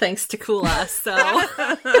sunburned thanks to Kula, so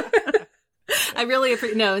I really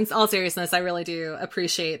no, in all seriousness, I really do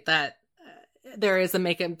appreciate that there is a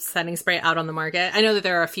makeup setting spray out on the market. I know that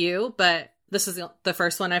there are a few, but this is the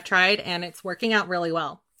first one I've tried, and it's working out really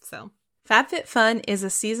well. So FabFitFun is a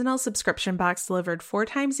seasonal subscription box delivered 4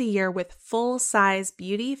 times a year with full-size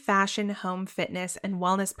beauty, fashion, home, fitness, and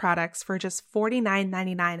wellness products for just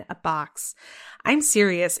 $49.99 a box. I'm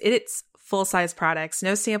serious. It's full-size products,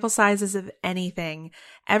 no sample sizes of anything.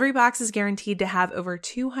 Every box is guaranteed to have over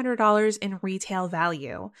 $200 in retail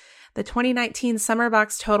value. The 2019 summer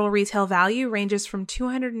box total retail value ranges from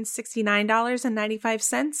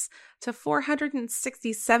 $269.95 to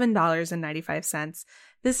 $467.95.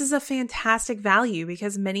 This is a fantastic value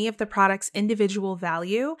because many of the products' individual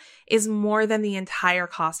value is more than the entire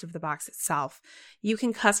cost of the box itself. You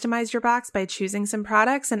can customize your box by choosing some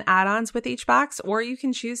products and add-ons with each box, or you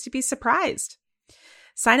can choose to be surprised.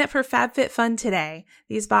 Sign up for FabFitFun today.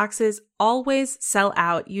 These boxes always sell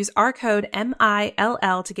out. Use our code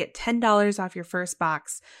MILL to get $10 off your first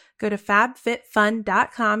box. Go to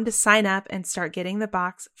fabfitfun.com to sign up and start getting the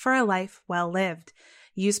box for a life well lived.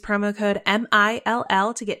 Use promo code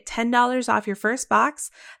MILL to get $10 off your first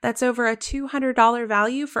box. That's over a $200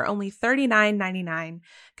 value for only $39.99.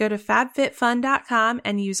 Go to fabfitfun.com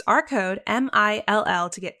and use our code MILL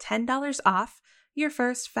to get $10 off your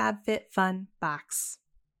first FabFitFun box.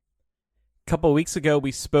 A couple of weeks ago,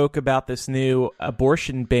 we spoke about this new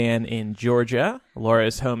abortion ban in Georgia,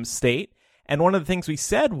 Laura's home state. And one of the things we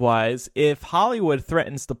said was if Hollywood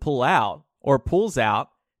threatens to pull out or pulls out,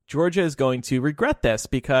 Georgia is going to regret this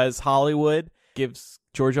because Hollywood gives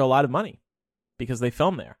Georgia a lot of money because they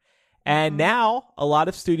film there. And now a lot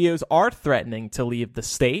of studios are threatening to leave the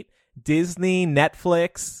state. Disney,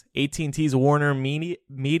 Netflix, AT&T's Warner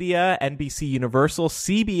Media, NBC Universal,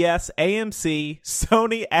 CBS, AMC,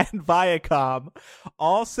 Sony, and Viacom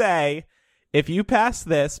all say, if you pass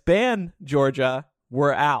this ban, Georgia,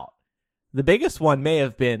 we're out. The biggest one may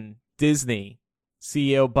have been Disney.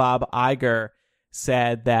 CEO Bob Iger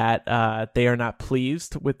said that they are not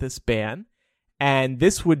pleased with this ban, and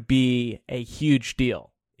this would be a huge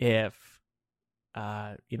deal if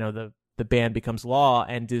the ban becomes law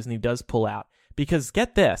and Disney does pull out. Because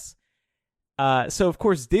get this, so of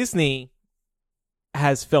course Disney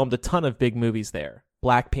has filmed a ton of big movies there: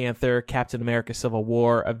 Black Panther, Captain America: Civil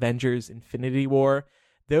War, Avengers: Infinity War.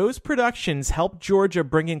 Those productions helped Georgia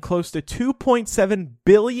bring in close to $2.7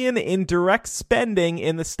 billion in direct spending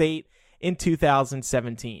in the state in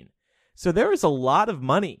 2017. So there is a lot of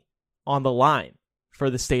money on the line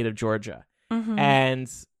for the state of Georgia. Mm-hmm. And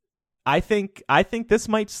I think this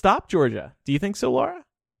might stop Georgia. Do you think so, Laura?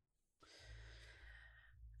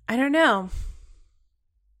 I don't know.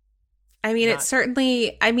 I mean,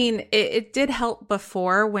 it did help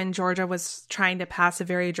before when Georgia was trying to pass a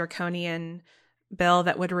very draconian bill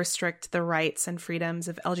that would restrict the rights and freedoms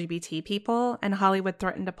of LGBT people, and Hollywood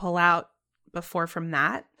threatened to pull out before from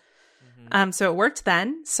that. So it worked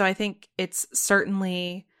then. So I think it's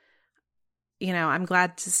certainly, I'm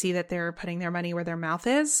glad to see that they're putting their money where their mouth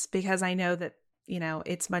is, because I know that,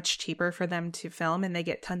 it's much cheaper for them to film and they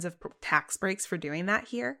get tons of tax breaks for doing that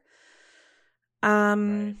here.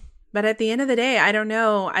 Right. But at the end of the day, I don't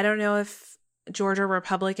know. I don't know if Georgia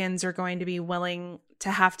Republicans are going to be willing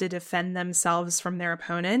to have to defend themselves from their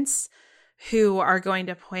opponents who are going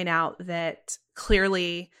to point out that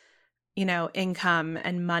clearly, income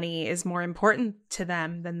and money is more important to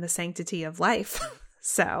them than the sanctity of life.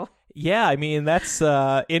 So, yeah, I mean, that's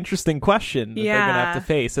an interesting question that they're going to have to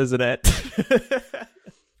face, isn't it?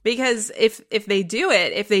 Because if they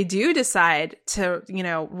do decide to,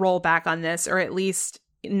 roll back on this, or at least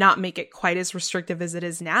not make it quite as restrictive as it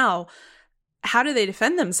is now, how do they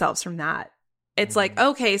defend themselves from that? It's like,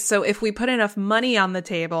 okay, so if we put enough money on the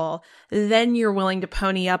table, then you're willing to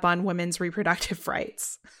pony up on women's reproductive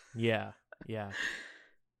rights. Yeah.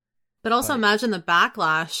 But also imagine the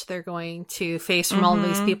backlash they're going to face from all of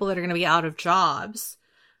these people that are going to be out of jobs.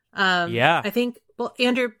 I think Well,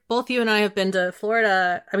 Andrew, both you and I have been to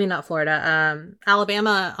Florida. I mean, not Florida,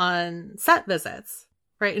 Alabama on set visits,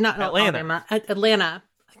 right? Not Atlanta. Alabama, Atlanta.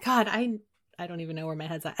 God, I don't even know where my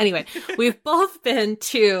head's at. Anyway, we've both been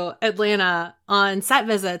to Atlanta on set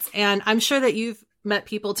visits, and I'm sure that you've met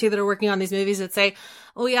people too that are working on these movies that say,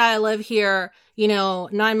 oh yeah, I live here,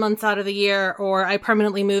 9 months out of the year, or I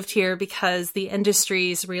permanently moved here because the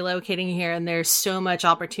industry's relocating here and there's so much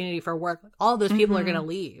opportunity for work. All those people are going to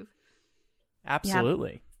leave.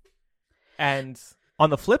 Absolutely. Yep. And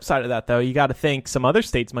on the flip side of that, though, you got to think some other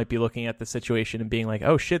states might be looking at the situation and being like,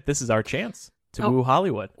 oh shit, this is our chance to woo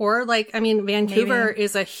Hollywood. Or Vancouver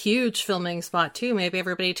is a huge filming spot too. Maybe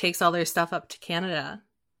everybody takes all their stuff up to Canada.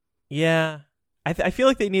 Yeah. I feel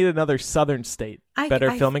like they need another southern state.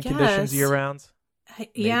 Better filming conditions year round.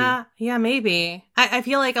 Yeah, maybe. I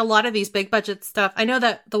feel like a lot of these big budget stuff, I know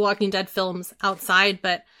that The Walking Dead films outside,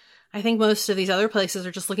 but I think most of these other places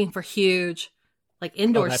are just looking for huge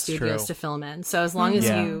indoor studios to film in. So as long as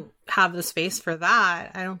you have the space for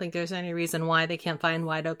that, I don't think there's any reason why they can't find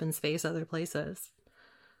wide open space other places.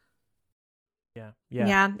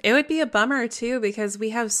 Yeah, it would be a bummer too, because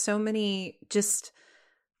we have so many just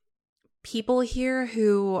people here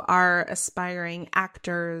who are aspiring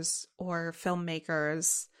actors or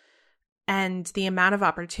filmmakers, and the amount of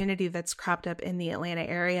opportunity that's cropped up in the Atlanta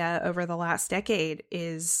area over the last decade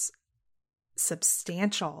is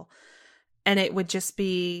substantial. And it would just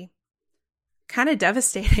be kind of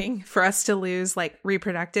devastating for us to lose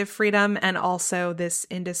reproductive freedom and also this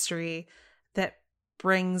industry that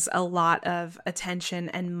brings a lot of attention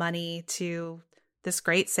and money to this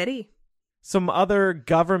great city. Some other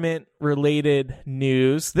government-related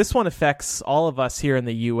news. This one affects all of us here in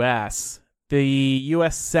the U.S. The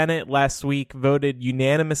U.S. Senate last week voted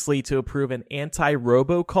unanimously to approve an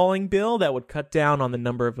anti-robocalling bill that would cut down on the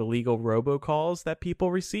number of illegal robocalls that people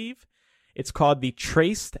receive. It's called the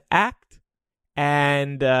Traced Act,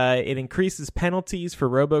 and it increases penalties for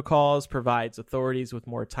robocalls, provides authorities with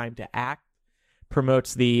more time to act,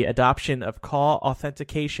 promotes the adoption of call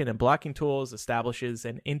authentication and blocking tools, establishes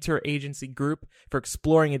an interagency group for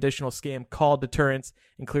exploring additional scam call deterrence,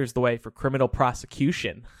 and clears the way for criminal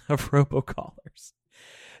prosecution of robocallers.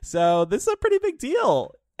 So this is a pretty big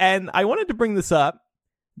deal. And I wanted to bring this up.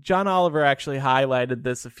 John Oliver actually highlighted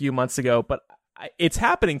this a few months ago, but it's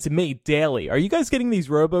happening to me daily. Are you guys getting these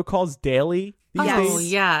robocalls daily these days? Oh,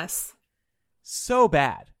 yes. So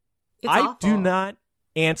bad. It's I awful. do not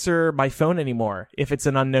answer my phone anymore if it's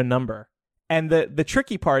an unknown number. And the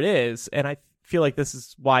tricky part is, and I feel like this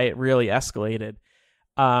is why it really escalated,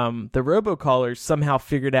 the robocallers somehow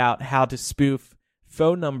figured out how to spoof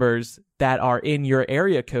phone numbers that are in your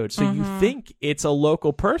area code. So you think it's a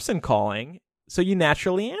local person calling, so you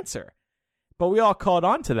naturally answer. But we all caught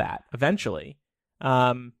on to that eventually.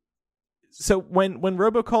 So when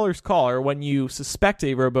robocallers call, or when you suspect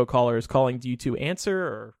a robocaller is calling, do you two answer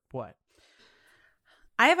or what?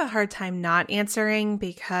 I have a hard time not answering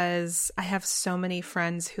because I have so many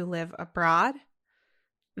friends who live abroad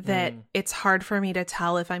that it's hard for me to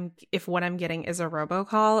tell if what I'm getting is a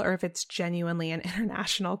robocall or if it's genuinely an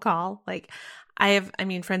international call. I have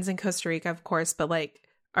friends in Costa Rica, of course, but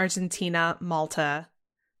Argentina, Malta,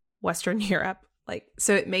 Western Europe.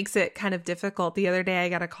 So it makes it kind of difficult. The other day I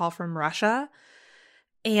got a call from Russia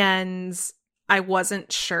and I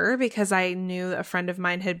wasn't sure because I knew a friend of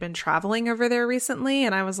mine had been traveling over there recently,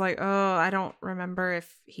 and I was like, oh, I don't remember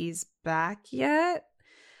if he's back yet.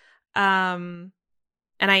 And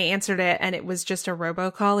I answered it, and it was just a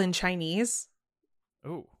robocall in Chinese.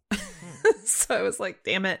 Oh. So I was like,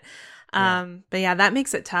 damn it. But yeah, that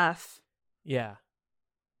makes it tough. Yeah.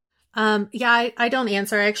 I don't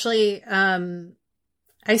answer. Actually,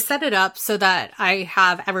 I set it up so that I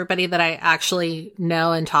have everybody that I actually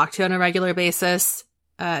know and talk to on a regular basis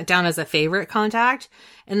down as a favorite contact.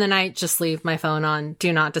 And then I just leave my phone on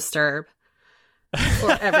Do Not Disturb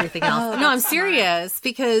for everything else. No, I'm serious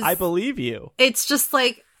because I believe you. It's just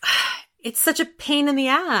it's such a pain in the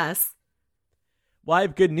ass. Well, I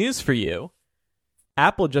have good news for you.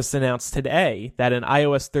 Apple just announced today that in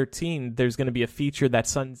iOS 13, there's going to be a feature that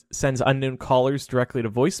sends unknown callers directly to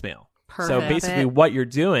voicemail. Perfect. So basically what you're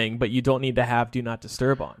doing, but you don't need to have Do Not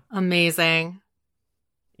Disturb on. Amazing.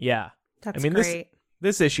 Yeah. That's great.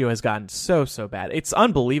 This issue has gotten so bad. It's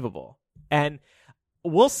unbelievable. And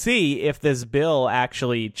we'll see if this bill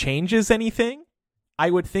actually changes anything. I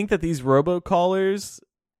would think that these robocallers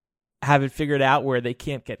have it figured out where they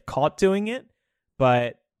can't get caught doing it.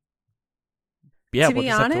 But yeah, to be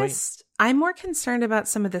honest, I'm more concerned about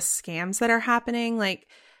some of the scams that are happening.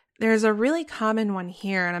 There's a really common one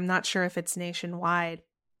here, and I'm not sure if it's nationwide,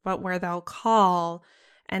 but where they'll call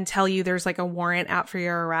and tell you there's like a warrant out for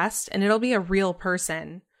your arrest, and it'll be a real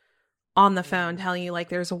person on the phone telling you like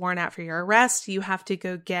there's a warrant out for your arrest. You have to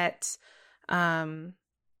go get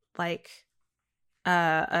like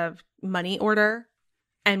a money order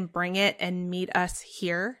and bring it and meet us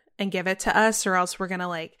here and give it to us, or else we're gonna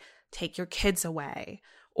like take your kids away,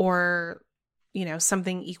 or you know,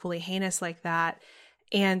 something equally heinous like that.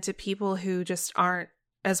 And to people who just aren't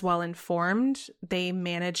as well informed, they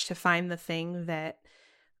manage to find the thing that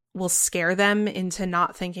will scare them into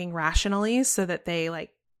not thinking rationally, so that they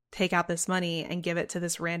like take out this money and give it to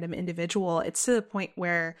this random individual. It's to the point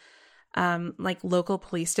where like local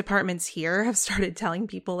police departments here have started telling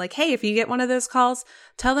people like, hey, if you get one of those calls,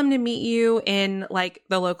 tell them to meet you in like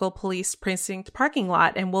the local police precinct parking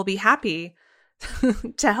lot, and we'll be happy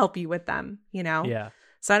to help you with them, you know? Yeah.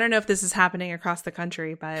 So I don't know if this is happening across the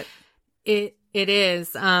country, but it is.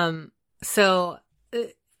 So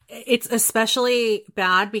it's especially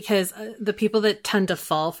bad because the people that tend to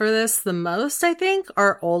fall for this the most, I think,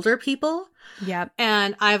 are older people. Yep.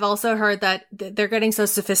 And I've also heard that they're getting so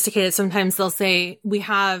sophisticated. Sometimes they'll say, we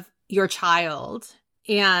have your child,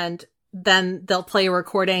 and then they'll play a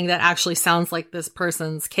recording that actually sounds like this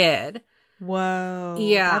person's kid. Whoa.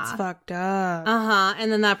 Yeah. That's fucked up. Uh-huh.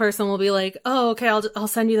 And then that person will be like, oh, okay, I'll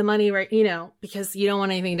send you the money, right? You know, because you don't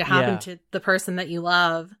want anything to happen to the person that you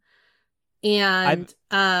love. And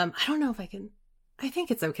I don't know if I think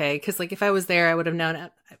it's okay. Cause like if I was there, I would have known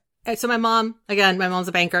it. So my mom's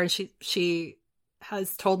a banker, and she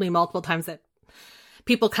has told me multiple times that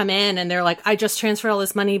people come in and they're like, I just transferred all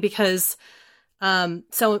this money because,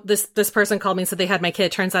 so this person called me and said they had my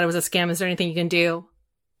kid. Turns out it was a scam. Is there anything you can do?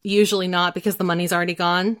 Usually not, because the money's already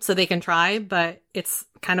gone, so they can try, but it's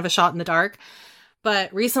kind of a shot in the dark.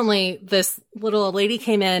 But recently, this little old lady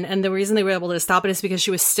came in, and the reason they were able to stop it is because she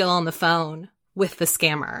was still on the phone with the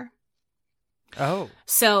scammer. Oh.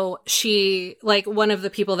 So she, like, one of the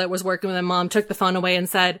people that was working with my mom took the phone away and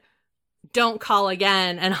said, don't call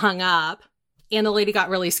again, and hung up. And the lady got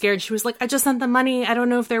really scared. She was like, I just sent the money. I don't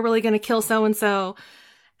know if they're really going to kill so-and-so.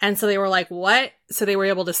 And so they were like, what? So they were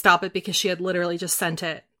able to stop it because she had literally just sent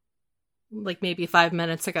it like maybe 5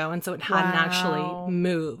 minutes ago. And so it hadn't actually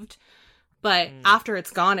moved. But after it's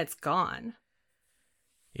gone, it's gone.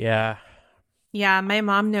 Yeah. Yeah, my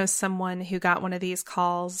mom knows someone who got one of these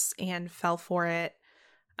calls and fell for it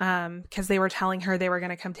because they were telling her they were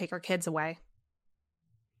going to come take her kids away.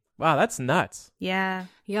 Wow, that's nuts. Yeah.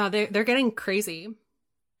 Yeah, they're getting crazy.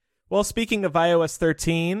 Well, speaking of iOS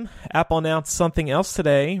 13, Apple announced something else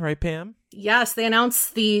today, right, Pam? Yes, they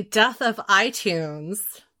announced the death of iTunes.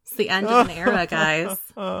 It's the end of an era, guys.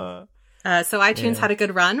 So iTunes had a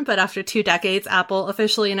good run, but after 2 decades, Apple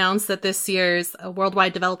officially announced that this year's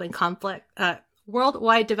Worldwide Development Conference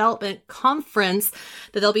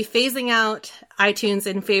that they'll be phasing out iTunes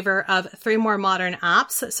in favor of 3 more modern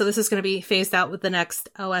apps. So this is going to be phased out with the next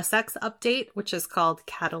OS X update, which is called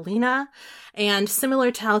Catalina. And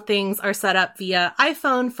similar to how things are set up via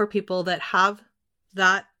iPhone for people that have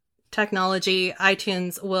that technology,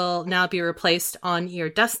 iTunes will now be replaced on your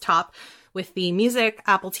desktop with the music,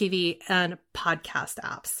 Apple TV, and podcast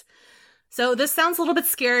apps. So this sounds a little bit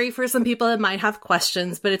scary for some people that might have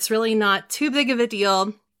questions, but it's really not too big of a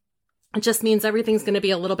deal. It just means everything's going to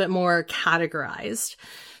be a little bit more categorized.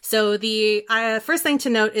 So the first thing to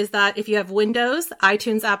note is that if you have Windows,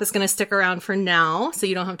 iTunes app is going to stick around for now, so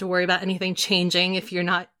you don't have to worry about anything changing if you're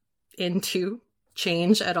not into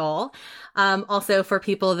change at all. Also, for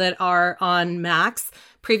people that are on Macs,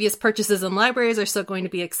 previous purchases and libraries are still going to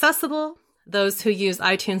be accessible. Those who use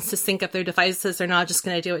iTunes to sync up their devices are not just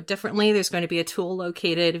going to do it differently. There's going to be a tool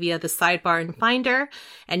located via the sidebar and Finder,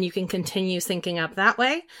 and you can continue syncing up that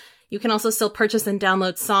way. You can also still purchase and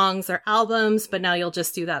download songs or albums, but now you'll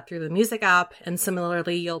just do that through the music app. And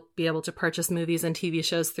similarly, you'll be able to purchase movies and TV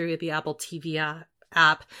shows through the Apple TV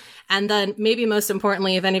app. And then maybe most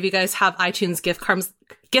importantly, if any of you guys have iTunes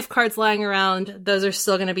gift cards lying around, those are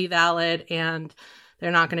still going to be valid and they're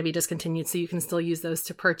not going to be discontinued. So you can still use those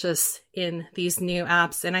to purchase in these new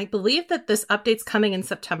apps. And I believe that this update's coming in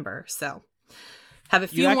September. So have a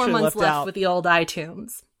few more months left with the old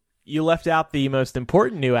iTunes. You left out the most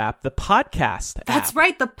important new app, the podcast app. That's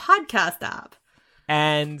right, the podcast app.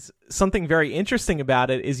 And something very interesting about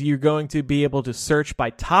it is you're going to be able to search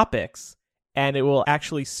by topics, and it will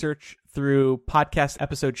actually search through podcast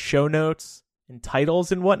episode show notes and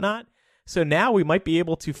titles and whatnot. So now we might be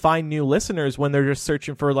able to find new listeners when they're just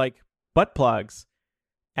searching for like butt plugs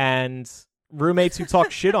and roommates who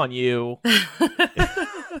talk shit on you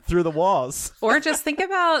through the walls. Or just think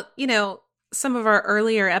about, some of our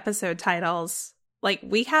earlier episode titles. Like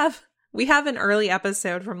we have an early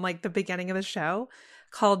episode from like the beginning of the show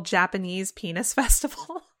called Japanese Penis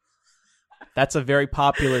Festival. That's a very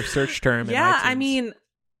popular search term. Yeah, in iTunes. I mean,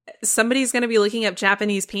 somebody's going to be looking up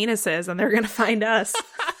Japanese penises and they're going to find us.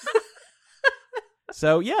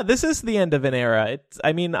 So yeah, this is the end of an era.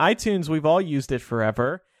 iTunes, we've all used it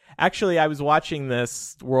forever. Actually, I was watching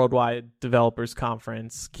this Worldwide Developers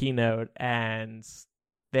Conference keynote, and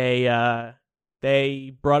they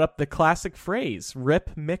brought up the classic phrase,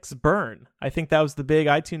 rip, mix, burn. I think that was the big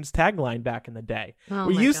iTunes tagline back in the day.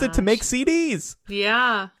 We used it to make CDs.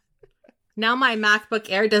 Yeah. Now my MacBook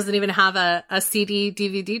Air doesn't even have a CD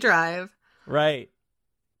DVD drive. Right.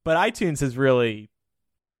 But iTunes is really...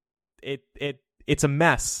 It's a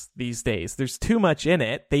mess these days. There's too much in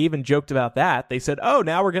it. They even joked about that. They said, oh,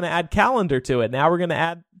 now we're going to add Calendar to it. Now we're going to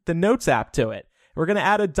add the Notes app to it. We're going to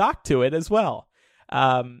add a dock to it as well.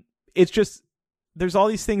 It's just, there's all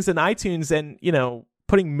these things in iTunes, and,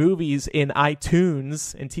 putting movies in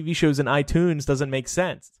iTunes and TV shows in iTunes doesn't make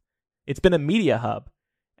sense. It's been a media hub.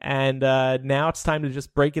 And now it's time to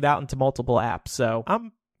just break it out into multiple apps. So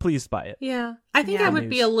I'm pleased by it. Yeah. I think I would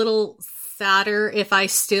be a little sadder if I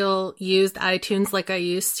still used iTunes like I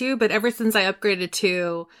used to. But ever since I upgraded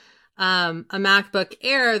to a MacBook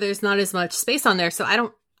Air, there's not as much space on there. So I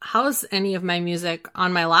don't house any of my music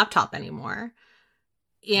on my laptop anymore.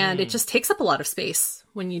 And it just takes up a lot of space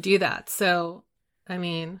when you do that. So, I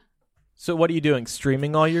mean... So what are you doing?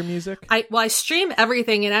 Streaming all your music? I stream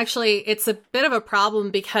everything, and actually it's a bit of a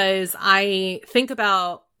problem because I think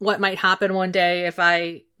about what might happen one day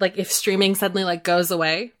if streaming suddenly goes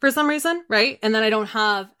away for some reason, right? And then I don't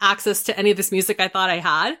have access to any of this music I thought I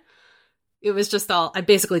had. It was just I'm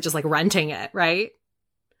basically just renting it, right?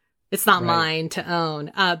 It's not mine to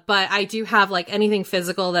own. But I do have anything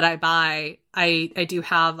physical that I buy, I do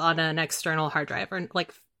have on an external hard drive, or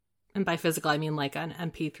and by physical, I mean an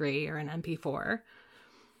MP3 or an MP4.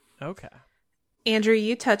 Okay. Andrew,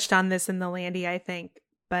 you touched on this in the Landy, I think.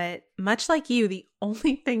 But much like you, the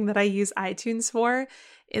only thing that I use iTunes for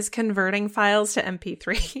is converting files to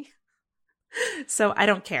MP3. So I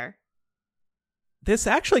don't care. This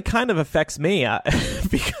actually kind of affects me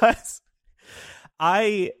because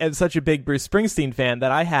I am such a big Bruce Springsteen fan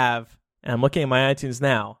that I have, and I'm looking at my iTunes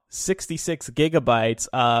now, 66 gigabytes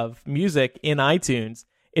of music in iTunes.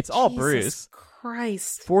 It's all Jesus Bruce.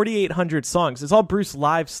 Christ. 4,800 songs. It's all Bruce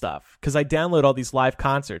live stuff because I download all these live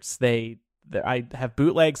concerts. I have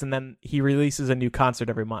bootlegs, and then he releases a new concert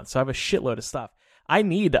every month. So I have a shitload of stuff. I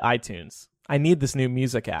need iTunes. I need this new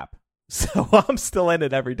music app. So I'm still in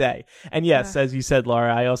it every day. And yes, as you said,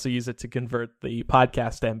 Laura, I also use it to convert the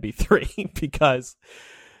podcast to MP3 because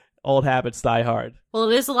old habits die hard. Well,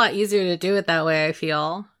 it is a lot easier to do it that way, I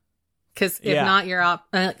feel. Because if not,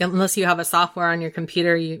 unless you have a software on your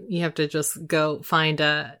computer, you have to just go find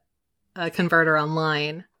a converter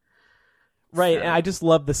online. Right, So. and I just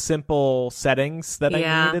love the simple settings that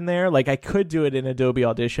I need in there. I could do it in Adobe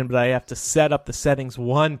Audition, but I have to set up the settings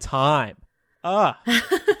one time.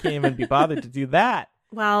 Can't even be bothered to do that.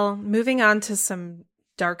 Well, moving on to some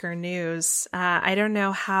darker news. I don't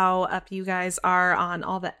know how up you guys are on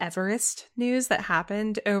all the Everest news that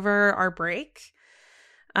happened over our break.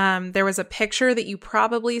 There was a picture that you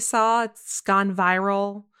probably saw. It's gone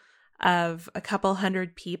viral of a couple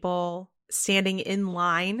hundred people standing in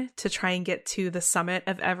line to try and get to the summit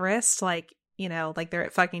of Everest, like they're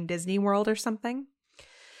at fucking Disney World or something.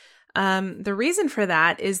 The reason for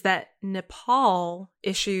that is that Nepal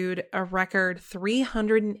issued a record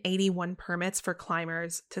 381 permits for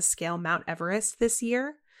climbers to scale Mount Everest this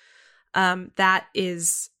year. That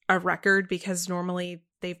is a record because normally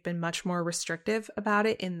they've been much more restrictive about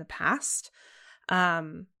it in the past.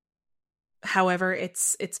 However,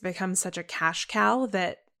 it's become such a cash cow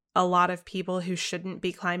that a lot of people who shouldn't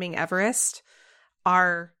be climbing Everest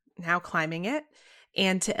are now climbing it.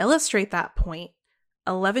 And to illustrate that point,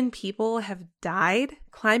 11 people have died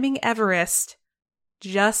climbing Everest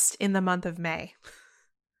just in the month of May.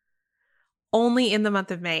 Only in the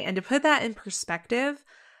month of May. And to put that in perspective,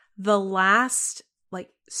 the last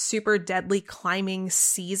super deadly climbing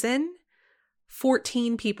season,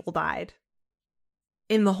 14 people died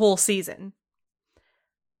in the whole season.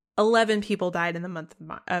 11 people died in the month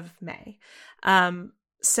of May.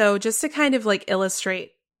 So just to kind of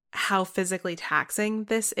illustrate how physically taxing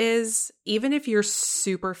this is, even if you're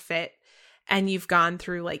super fit and you've gone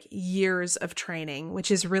through years of training, which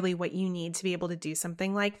is really what you need to be able to do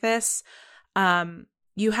something like this,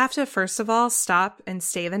 you have to first of all stop and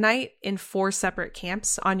stay the night in 4 separate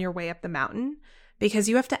camps on your way up the mountain because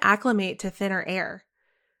you have to acclimate to thinner air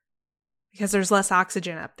because there's less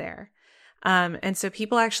oxygen up there. And so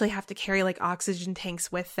people actually have to carry like oxygen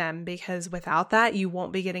tanks with them, because without that, you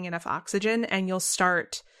won't be getting enough oxygen and you'll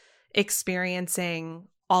start experiencing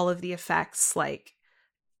all of the effects like,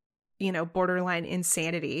 you know, borderline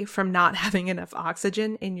insanity from not having enough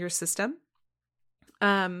oxygen in your system.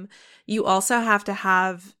 You also have to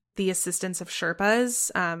have the assistance of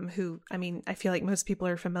Sherpas, who, I mean, I feel like most people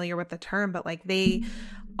are familiar with the term, but like they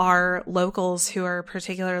are locals who are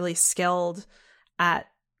particularly skilled at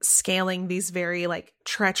scaling these very like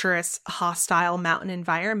treacherous, hostile mountain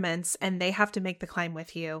environments, and they have to make the climb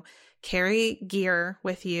with you, carry gear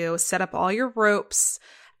with you, set up all your ropes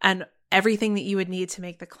and everything that you would need to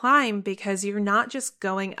make the climb, because you're not just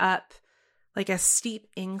going up like a steep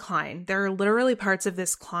incline. There are literally parts of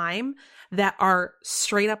this climb that are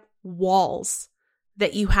straight up walls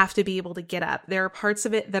that you have to be able to get up. There are parts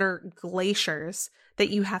of it that are glaciers that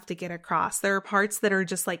you have to get across. There are parts that are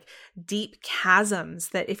just like deep chasms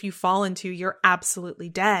that if you fall into, you're absolutely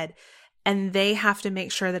dead. And they have to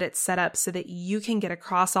make sure that it's set up so that you can get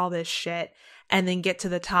across all this shit and then get to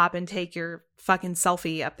the top and take your fucking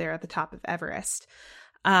selfie up there at the top of Everest.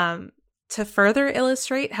 To further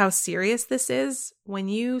illustrate how serious this is, when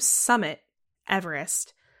you summit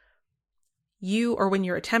Everest, when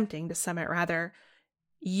you're attempting to summit rather,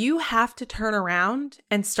 you have to turn around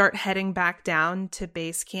and start heading back down to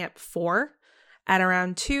base camp 4 at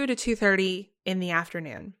around 2 to 2:30 in the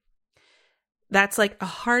afternoon. That's like a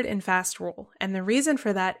hard and fast rule. And the reason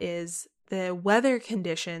for that is the weather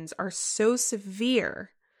conditions are so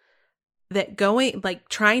severe that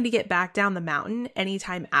trying to get back down the mountain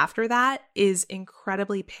anytime after that is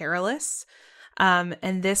incredibly perilous.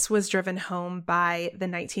 And this was driven home by the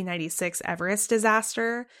 1996 Everest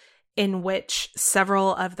disaster, in which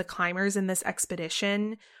several of the climbers in this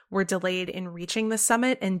expedition were delayed in reaching the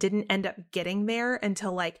summit and didn't end up getting there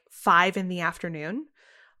until like 5 in the afternoon,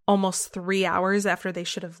 almost 3 hours after they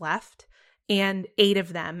should have left. And 8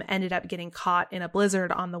 of them ended up getting caught in a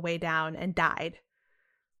blizzard on the way down and died.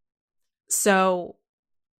 So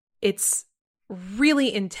it's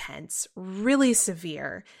really intense, really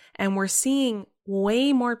severe. And we're seeing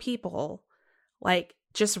way more people, like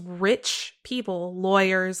just rich people,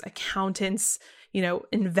 lawyers, accountants, you know,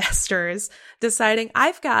 investors, deciding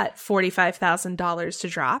I've got $45,000 to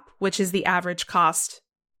drop, which is the average cost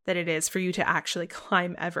that it is for you to actually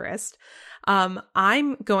climb Everest.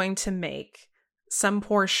 I'm going to make some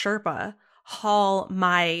poor Sherpa haul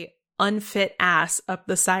my unfit ass up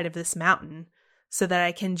the side of this mountain so that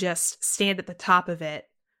I can just stand at the top of it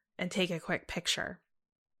and take a quick picture.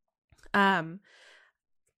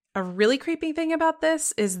 A really creepy thing about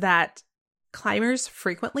this is that climbers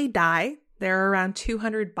frequently die. There are around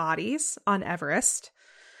 200 bodies on Everest,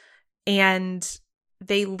 and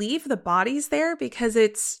they leave the bodies there because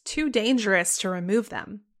it's too dangerous to remove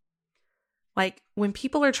them. Like when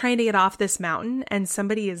people are trying to get off this mountain and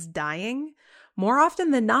somebody is dying, more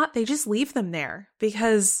often than not, they just leave them there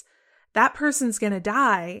because that person's going to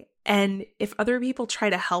die. And if other people try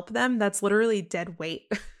to help them, that's literally dead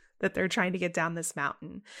weight that they're trying to get down this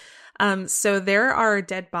mountain. So there are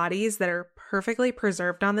dead bodies that are perfectly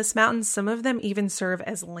preserved on this mountain. Some of them even serve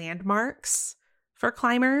as landmarks for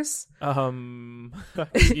climbers.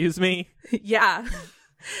 Excuse me? Yeah.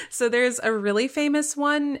 So there's a really famous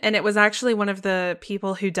one, and it was actually one of the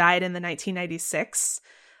people who died in the 1996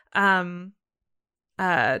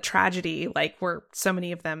 tragedy, like where so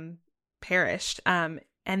many of them perished.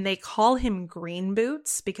 And they call him Green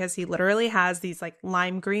Boots because he literally has these like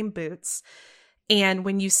lime green boots. And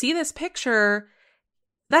when you see this picture,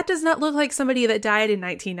 that does not look like somebody that died in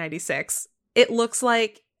 1996. It looks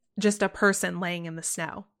like just a person laying in the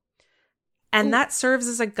snow. And Ooh. That serves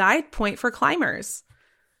as a guide point for climbers.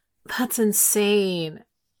 That's insane.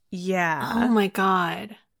 Yeah. Oh my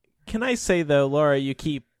God. Can I say though, Laura, you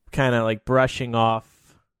keep kind of like brushing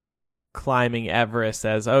off climbing Everest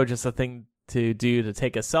as, oh, just a thing to do to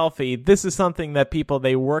take a selfie. This is something that people,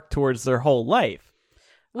 they work towards their whole life.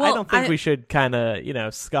 Well, I don't think we should kind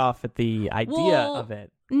of, scoff at the idea of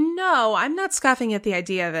it. No, I'm not scoffing at the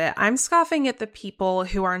idea of it. I'm scoffing at the people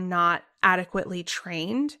who are not adequately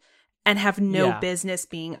trained and have no business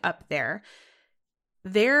being up there.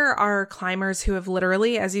 There are climbers who have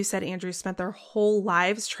literally, as you said, Andrew, spent their whole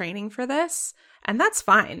lives training for this. And that's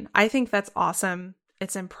fine. I think that's awesome.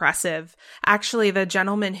 It's impressive. Actually, the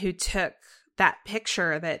gentleman who took that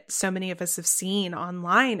picture that so many of us have seen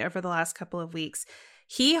online over the last couple of weeks,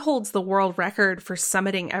 he holds the world record for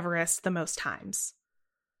summiting Everest the most times.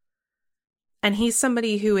 And he's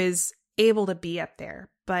somebody who is able to be up there.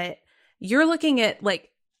 But you're looking at like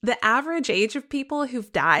the average age of people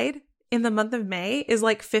who've died in the month of May is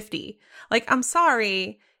like 50. Like, I'm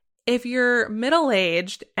sorry, if you're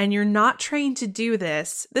middle-aged and you're not trained to do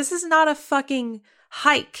this, this is not a fucking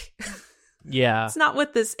hike. Yeah. It's not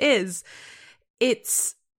what this is.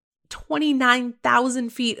 It's 29,000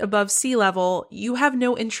 feet above sea level. You have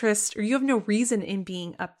no interest or you have no reason in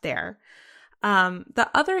being up there. The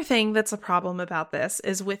other thing that's a problem about this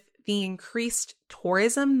is with the increased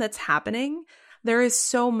tourism that's happening, there is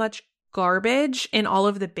so much garbage in all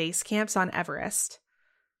of the base camps on Everest.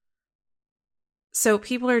 So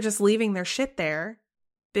people are just leaving their shit there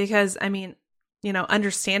because, I mean, you know,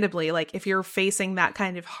 understandably, like if you're facing that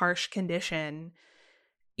kind of harsh condition,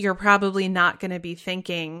 you're probably not going to be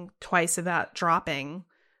thinking twice about dropping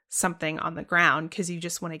something on the ground because you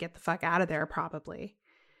just want to get the fuck out of there, probably.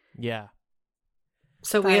 Yeah.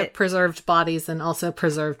 So we have preserved bodies and also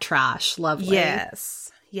preserved trash. Lovely.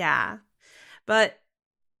 Yes. Yeah. But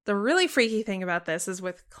the really freaky thing about this is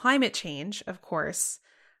with climate change, of course,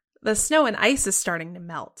 the snow and ice is starting to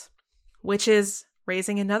melt, which is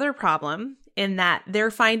raising another problem in that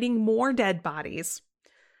they're finding more dead bodies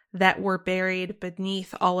that were buried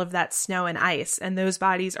beneath all of that snow and ice. And those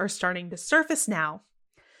bodies are starting to surface now,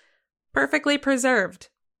 perfectly preserved.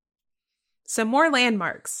 So more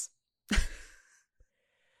landmarks.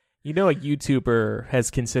 You know, a YouTuber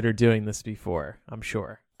has considered doing this before, I'm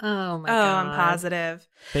sure. Oh my God. I'm positive.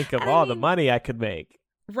 Think of all the money I could make.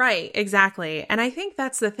 Right, exactly. And I think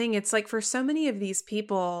that's the thing. It's like for so many of these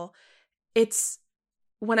people, it's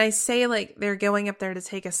when I say like they're going up there to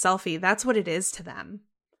take a selfie, that's what it is to them.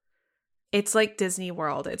 It's like Disney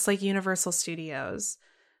World. It's like Universal Studios.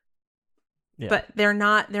 Yeah. But they're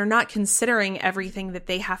not considering everything that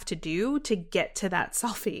they have to do to get to that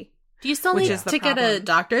selfie. Do you still need to get a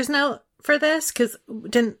doctor's note for this? Because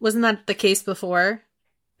wasn't that the case before?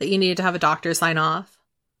 That you needed to have a doctor sign off?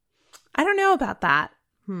 I don't know about that.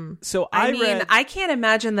 So I can't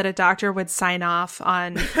imagine that a doctor would sign off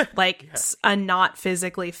on like a not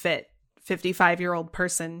physically fit 55-year-old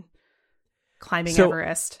person climbing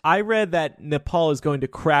Everest. I read that Nepal is going to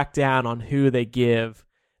crack down on who they give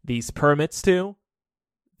these permits to.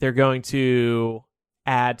 They're going to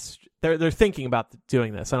add. They're thinking about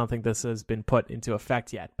doing this. I don't think this has been put into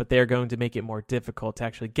effect yet, but they're going to make it more difficult to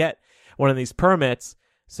actually get one of these permits.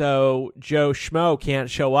 So Joe Schmo can't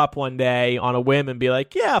show up one day on a whim and be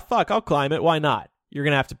like, yeah, fuck, I'll climb it. Why not? You're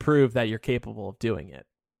going to have to prove that you're capable of doing it.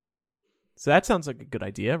 So that sounds like a good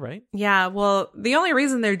idea, right? Yeah, well, the only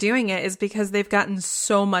reason they're doing it is because they've gotten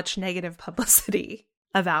so much negative publicity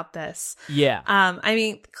about this. Yeah. I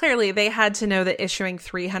mean, clearly they had to know that issuing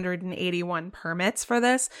 381 permits for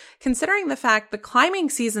this, considering the fact the climbing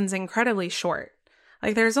season's incredibly short.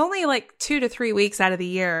 Like there's only like 2 to 3 weeks out of the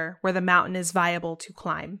year where the mountain is viable to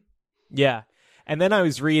climb. Yeah. And then I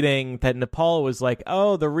was reading that Nepal was like,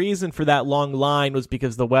 oh, the reason for that long line was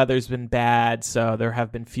because the weather's been bad, so there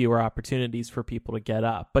have been fewer opportunities for people to get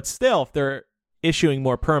up. But still, if they're issuing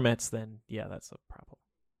more permits, then yeah, that's a problem.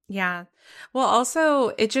 Yeah. Well,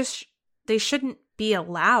 also, they shouldn't be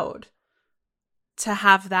allowed to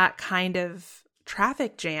have that kind of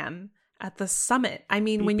traffic jam at the summit. I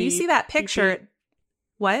mean, when you see that picture, beep.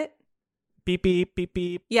 What? Beep, beep, beep,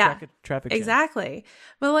 beep. Yeah, traffic jam. Exactly.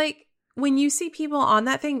 But like, when you see people on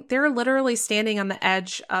that thing, they're literally standing on the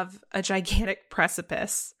edge of a gigantic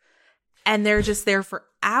precipice. And they're just there for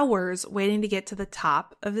hours waiting to get to the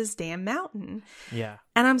top of this damn mountain. Yeah.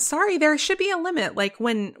 And I'm sorry, there should be a limit. Like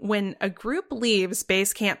when a group leaves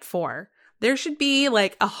Base Camp 4, there should be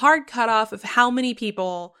like a hard cutoff of how many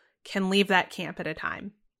people can leave that camp at a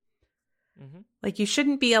time. Mm-hmm. Like you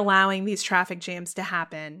shouldn't be allowing these traffic jams to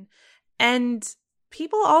happen. And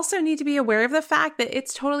people also need to be aware of the fact that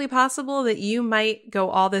it's totally possible that you might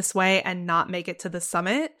go all this way and not make it to the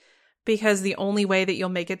summit. Because the only way that you'll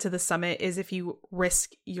make it to the summit is if you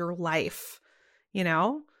risk your life, you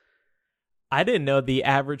know? I didn't know the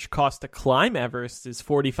average cost to climb Everest is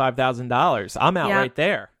 $45,000. I'm out right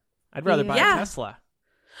there. I'd rather buy a Tesla.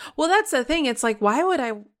 Well, that's the thing. It's like, why would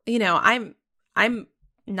I, I'm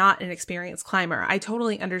not an experienced climber. I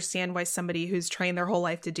totally understand why somebody who's trained their whole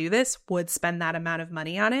life to do this would spend that amount of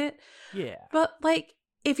money on it. Yeah. But like,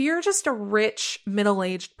 if you're just a rich,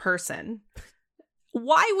 middle-aged person...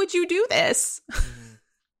 Why would you do this?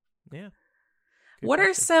 Yeah. What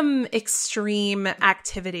are some extreme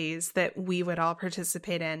activities that we would all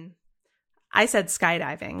participate in? I said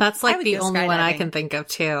skydiving. That's like the only one I can think of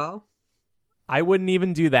too. I wouldn't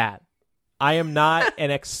even do that. I am not an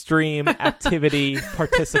extreme activity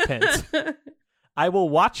participant. I will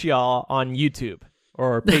watch y'all on YouTube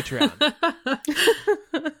or Patreon.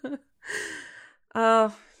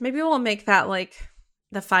 Maybe we'll make that like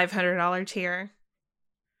the $500 tier.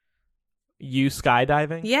 You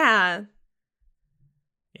skydiving? Yeah.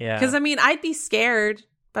 Yeah. Because, I mean, I'd be scared,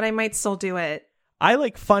 but I might still do it. I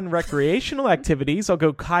like fun recreational activities. I'll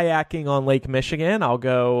go kayaking on Lake Michigan. I'll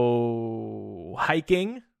go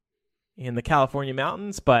hiking in the California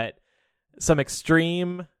mountains, but some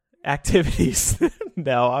extreme activities,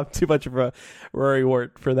 no, I'm too much of a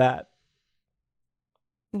worrywart for that.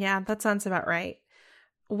 Yeah, that sounds about right.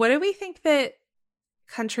 What do we think that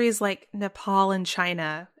countries like Nepal and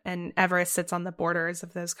China, and Everest sits on the borders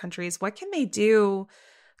of those countries, what can they do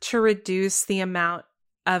to reduce the amount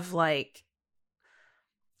of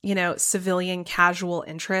civilian casual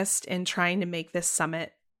interest in trying to make this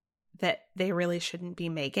summit that they really shouldn't be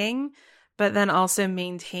making, but then also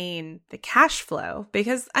maintain the cash flow?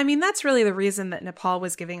 Because, I mean, that's really the reason that Nepal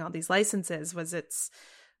was giving all these licenses, was it's,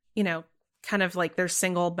 kind of like their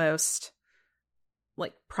single most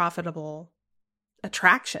profitable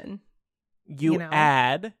attraction. You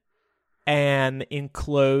add an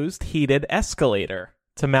enclosed heated escalator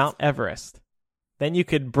to Mount Everest. Then you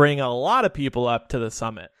could bring a lot of people up to the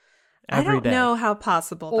summit every day. I don't know how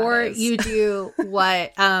possible that or is. you do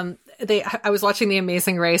what I was watching The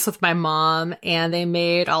Amazing Race with my mom, and they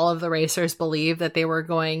made all of the racers believe that they were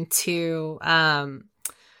going to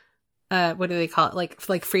what do they call it,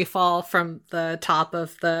 like free fall from the top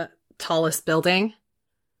of the tallest building.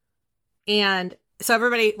 And so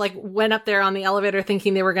everybody went up there on the elevator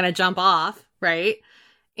thinking they were going to jump off, right?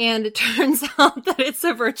 And it turns out that it's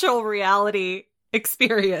a virtual reality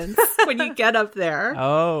experience when you get up there.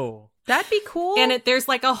 Oh, that'd be cool. And there's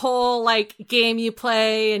a whole game you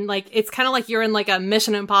play, and it's kind of like you're in a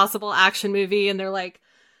Mission Impossible action movie, and they're like,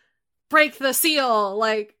 break the seal,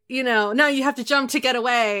 no, you have to jump to get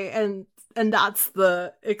away, and that's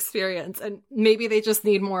the experience. And maybe they just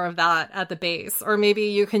need more of that at the base, or maybe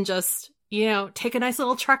you can just take a nice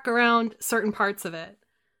little trek around certain parts of it.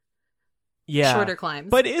 Yeah, shorter climbs.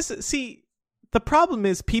 But the problem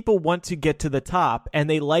is people want to get to the top, and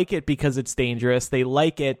they like it because it's dangerous. They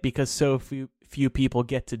like it because so few people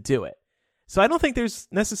get to do it. So I don't think there's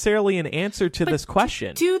necessarily an answer to this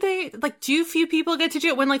question. Do few people get to do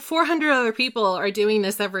it when 400 other people are doing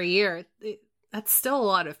this every year? That's still a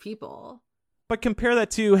lot of people. But compare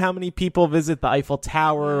that to how many people visit the Eiffel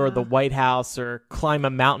Tower or the White House or climb a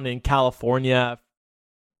mountain in California.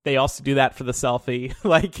 They also do that for the selfie.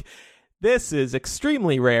 This is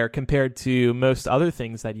extremely rare compared to most other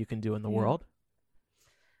things that you can do in the world.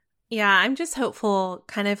 Yeah, I'm just hopeful,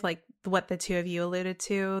 kind of like what the two of you alluded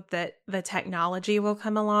to, that the technology will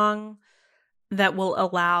come along that will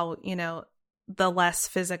allow, the less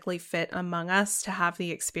physically fit among us to have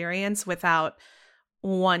the experience without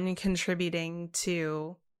one contributing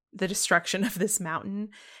to the destruction of this mountain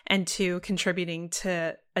and two contributing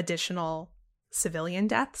to additional civilian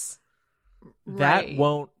deaths. That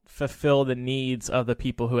won't fulfill the needs of the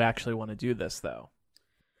people who actually want to do this, though.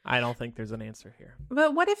 I don't think there's an answer here.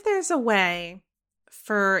 But what if there's a way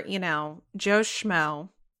for, Joe Schmo,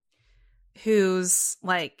 who's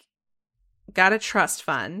got a trust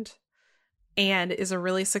fund and is a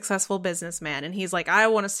really successful businessman, and he's I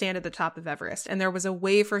want to stand at the top of Everest, and there was a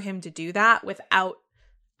way for him to do that without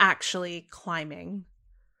actually climbing.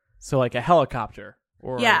 So a helicopter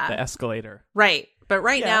or the escalator. Right. But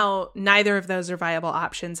right now, neither of those are viable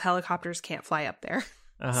options. Helicopters can't fly up there.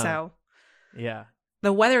 Uh-huh. So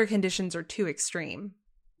the weather conditions are too extreme.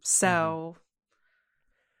 So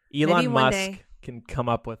Elon Musk can come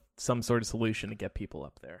up with some sort of solution to get people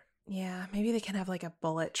up there. Yeah, maybe they can have a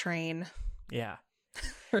bullet train. Yeah.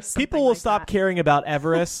 Or something people will stop caring about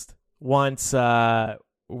Everest once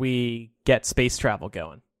we get space travel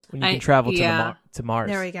going. When you can travel to Mars.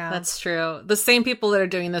 There we go. That's true. The same people that are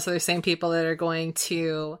doing this are the same people that are going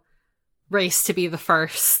to race to be the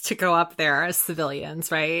first to go up there as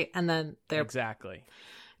civilians, right? And then they're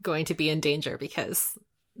going to be in danger because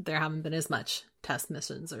there haven't been as much test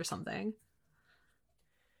missions or something.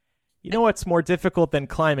 You know what's more difficult than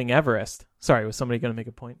climbing Everest? Sorry, was somebody going to make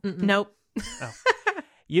a point? Mm-mm. Nope. Oh.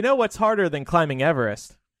 You know what's harder than climbing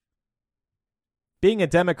Everest? Being a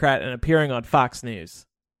Democrat and appearing on Fox News.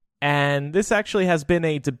 And this actually has been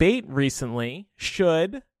a debate recently.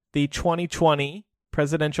 Should the 2020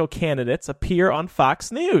 presidential candidates appear on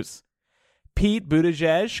Fox News? Pete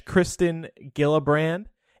Buttigieg, Kristen Gillibrand,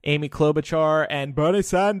 Amy Klobuchar, and Bernie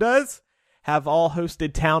Sanders have all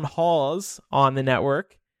hosted town halls on the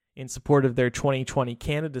network in support of their 2020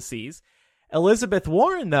 candidacies. Elizabeth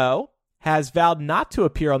Warren, though, has vowed not to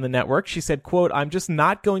appear on the network. She said, quote, "I'm just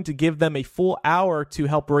not going to give them a full hour to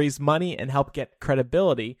help raise money and help get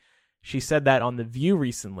credibility." She said that on The View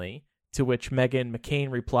recently, to which Meghan McCain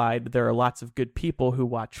replied, "There are lots of good people who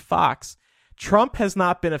watch Fox." Trump has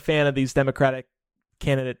not been a fan of these Democratic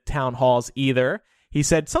candidate town halls either. He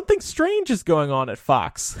said, something strange is going on at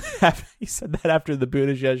Fox. He said that after the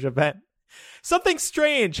Buttigieg event. Something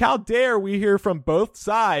strange. How dare we hear from both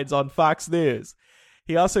sides on Fox News?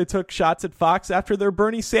 He also took shots at Fox after their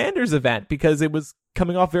Bernie Sanders event because it was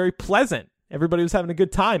coming off very pleasant. Everybody was having a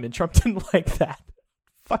good time, and Trump didn't like that.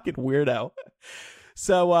 Fucking weirdo.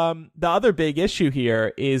 So the other big issue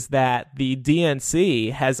here is that the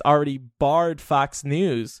DNC has already barred Fox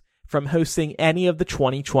News from hosting any of the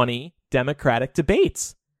 2020 Democratic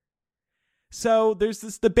debates. So there's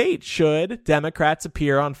this debate. Should Democrats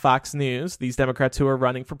appear on Fox News, these Democrats who are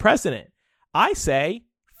running for president? I say,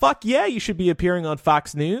 fuck yeah, you should be appearing on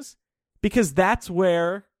Fox News because that's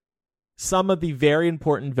where some of the very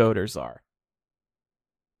important voters are.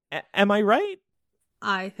 Am I right?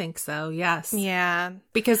 I think so, yes. Yeah.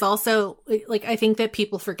 Because also, like, I think that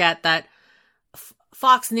people forget that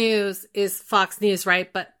Fox News is Fox News,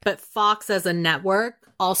 right? But Fox as a network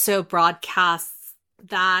also broadcasts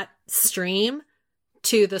that stream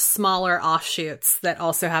to the smaller offshoots that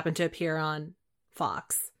also happen to appear on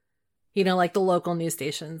Fox. You know, like the local news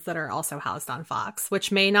stations that are also housed on Fox,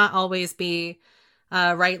 which may not always be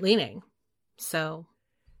right-leaning. So,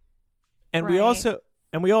 and right.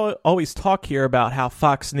 we always talk here about how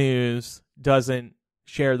Fox News doesn't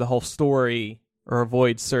share the whole story or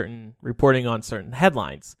avoid certain reporting on certain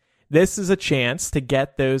headlines. This is a chance to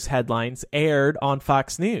get those headlines aired on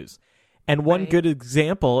Fox News. And one good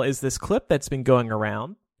example is this clip that's been going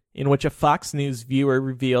around in which a Fox News viewer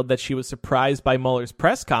revealed that she was surprised by Mueller's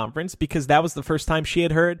press conference because that was the first time she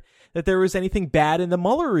had heard that there was anything bad in the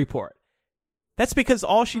Mueller report. That's because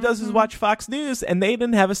all she does is watch Fox News, and they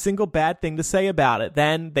didn't have a single bad thing to say about it.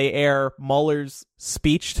 Then they air Mueller's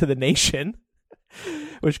speech to the nation,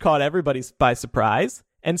 which caught everybody by surprise.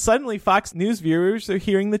 And suddenly Fox News viewers are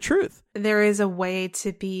hearing the truth. There is a way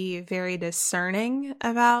to be very discerning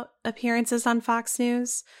about appearances on Fox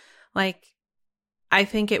News. Like, I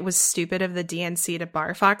think it was stupid of the DNC to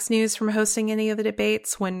bar Fox News from hosting any of the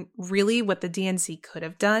debates when really what the DNC could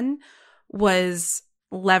have done was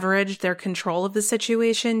leverage their control of the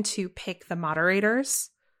situation to pick the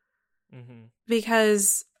moderators. Mm-hmm.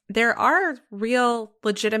 Because there are real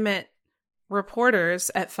legitimate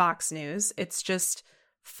reporters at Fox News. It's just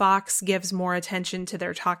Fox gives more attention to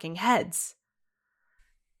their talking heads.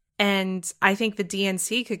 And I think the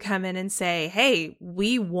DNC could come in and say, hey,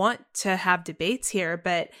 we want to have debates here,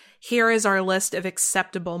 but here is our list of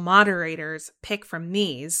acceptable moderators. Pick from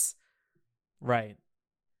these. Right.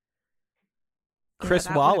 Chris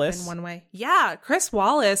Wallace. One way. Yeah, Chris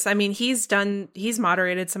Wallace. I mean, he's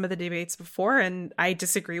moderated some of the debates before, and I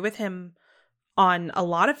disagree with him on a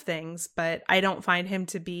lot of things, but I don't find him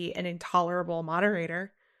to be an intolerable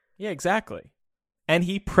moderator. Yeah, exactly. And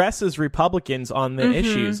he presses Republicans on the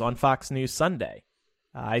issues on Fox News Sunday.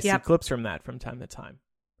 I see clips from that from time to time.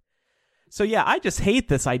 So yeah, I just hate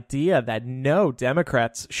this idea that no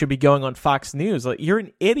Democrats should be going on Fox News. Like, you're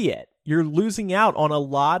an idiot. You're losing out on a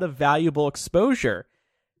lot of valuable exposure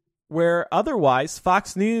where otherwise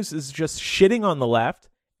Fox News is just shitting on the left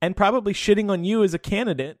and probably shitting on you as a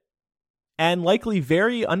candidate and likely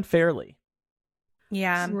very unfairly.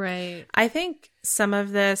 Yeah. Right. I think some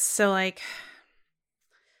of this, so like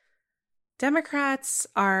Democrats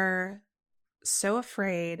are so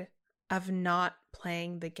afraid of not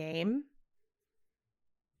playing the game.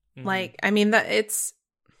 Mm-hmm. Like, I mean,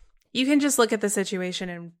 you can just look at the situation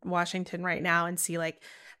in Washington right now and see like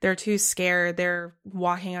they're too scared. They're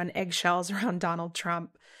walking on eggshells around Donald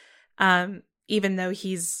Trump. Even though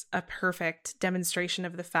he's a perfect demonstration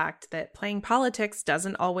of the fact that playing politics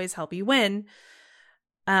doesn't always help you win.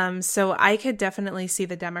 So I could definitely see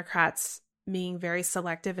the Democrats being very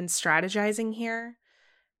selective and strategizing here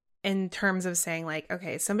in terms of saying like,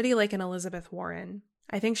 okay, somebody like an Elizabeth Warren,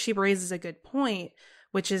 I think she raises a good point,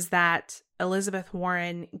 which is that Elizabeth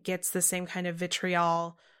Warren gets the same kind of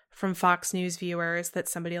vitriol from Fox News viewers that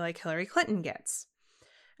somebody like Hillary Clinton gets.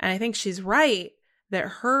 And I think she's right that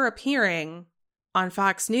her appearing on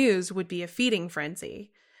Fox News would be a feeding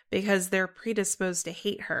frenzy because they're predisposed to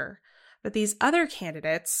hate her. But these other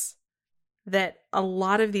candidates that a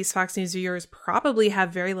lot of these Fox News viewers probably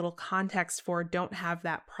have very little context for don't have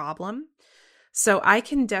that problem. So I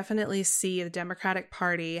can definitely see the Democratic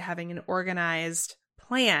Party having an organized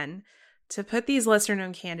plan to put these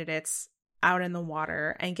lesser-known candidates out in the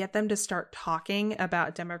water and get them to start talking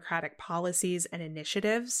about Democratic policies and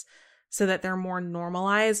initiatives so that they're more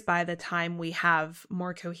normalized by the time we have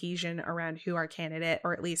more cohesion around who our candidate,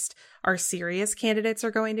 or at least our serious candidates,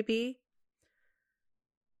 are going to be.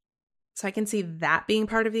 So I can see that being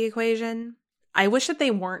part of the equation. I wish that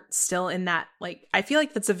they weren't still in that, like, I feel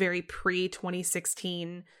like that's a very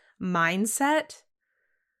pre-2016 mindset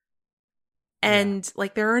And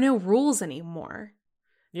like there are no rules anymore.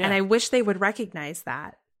 Yeah. And I wish they would recognize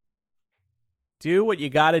that. Do what you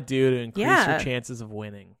got to do to increase your chances of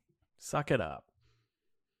winning. Suck it up.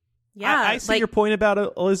 Yeah. I see your point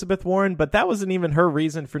about Elizabeth Warren, but that wasn't even her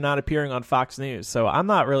reason for not appearing on Fox News. So I'm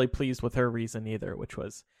not really pleased with her reason either, which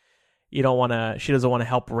was she doesn't want to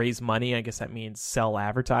help raise money. I guess that means sell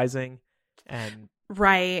advertising and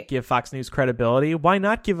give Fox News credibility. Why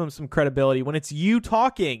not give them some credibility when it's you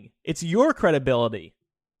talking? It's your credibility.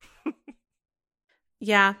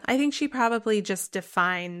 Yeah, I think she probably just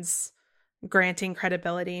defines granting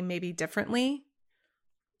credibility maybe differently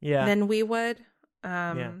than we would.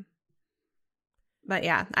 But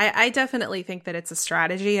yeah, I definitely think that it's a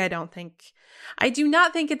strategy. I do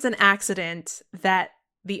not think it's an accident that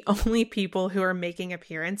the only people who are making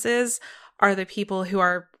appearances are the people who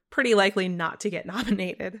are pretty likely not to get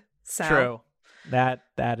nominated. So true.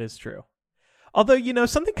 That is true. Although,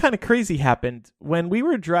 something kind of crazy happened when we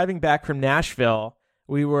were driving back from Nashville.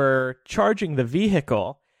 We were charging the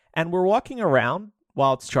vehicle and we're walking around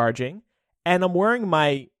while it's charging, and I'm wearing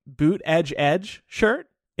my Boot Edge shirt.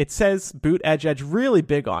 It says Boot Edge really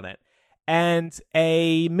big on it. And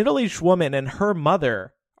a middle-aged woman and her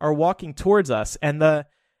mother are walking towards us, and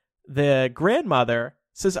the grandmother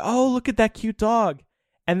says, "Oh, look at that cute dog."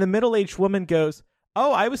 And the middle-aged woman goes,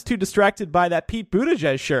 "Oh, I was too distracted by that Pete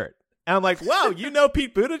Buttigieg shirt." And I'm like, "Wow, you know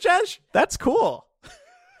Pete Buttigieg? That's cool."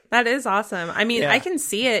 That is awesome. I mean, I can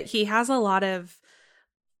see it. He has a lot of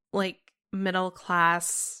like middle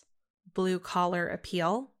class, blue collar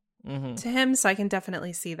appeal to him. So I can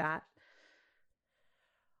definitely see that.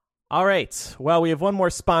 All right. Well, we have one more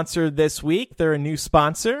sponsor this week. They're a new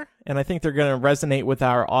sponsor, and I think they're going to resonate with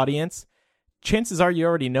our audience. Chances are you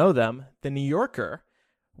already know them, The New Yorker.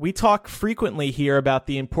 We talk frequently here about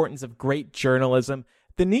the importance of great journalism.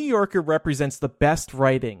 The New Yorker represents the best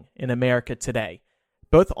writing in America today.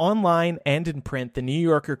 Both online and in print, The New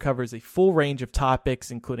Yorker covers a full range of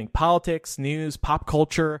topics, including politics, news, pop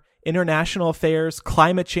culture, international affairs,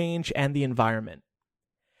 climate change, and the environment.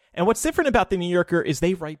 And what's different about The New Yorker is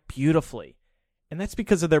they write beautifully. And that's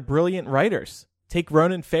because of their brilliant writers. Take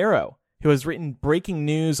Ronan Farrow, who has written breaking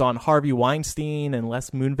news on Harvey Weinstein and Les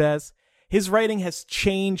Moonves. His writing has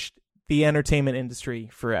changed the entertainment industry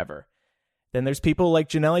forever. Then there's people like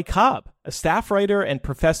Janelle Cobb, a staff writer and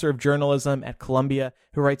professor of journalism at Columbia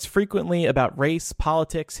who writes frequently about race,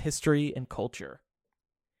 politics, history, and culture.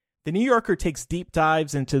 The New Yorker takes deep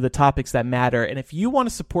dives into the topics that matter, and if you want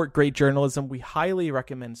to support great journalism, we highly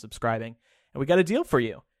recommend subscribing. And we got a deal for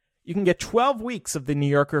you. You can get 12 weeks of The New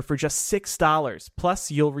Yorker for just $6,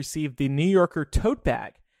 plus you'll receive the New Yorker tote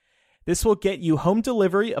bag. This will get you home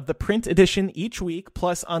delivery of the print edition each week,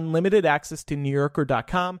 plus unlimited access to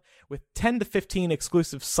NewYorker.com with 10 to 15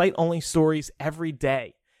 exclusive site-only stories every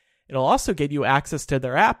day. It'll also get you access to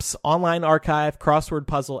their apps, online archive, crossword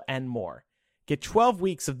puzzle, and more. Get 12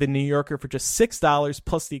 weeks of The New Yorker for just $6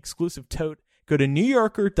 plus the exclusive tote. Go to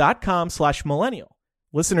NewYorker.com/millennial.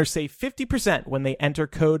 Listeners save 50% when they enter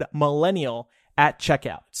code millennial at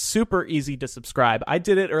checkout. It's super easy to subscribe. I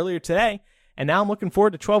did it earlier today. And now I'm looking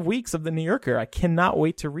forward to 12 weeks of The New Yorker. I cannot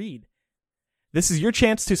wait to read. This is your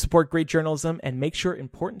chance to support great journalism and make sure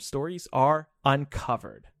important stories are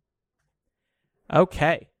uncovered.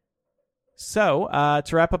 Okay. So,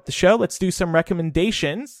 to wrap up the show, let's do some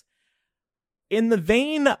recommendations. In the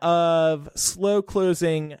vein of slow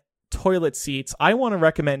closing toilet seats, I want to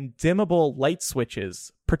recommend dimmable light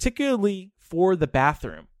switches, particularly for the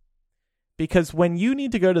bathroom. Because when you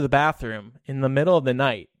need to go to the bathroom in the middle of the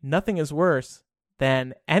night, nothing is worse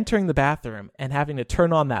than entering the bathroom and having to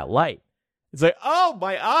turn on that light. It's like, oh,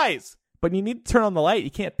 my eyes. But you need to turn on the light. You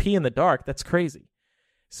can't pee in the dark. That's crazy.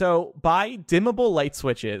 So buy dimmable light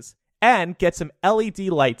switches and get some LED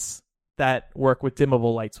lights that work with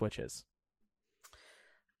dimmable light switches.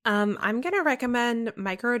 I'm going to recommend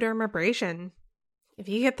microdermabrasion. If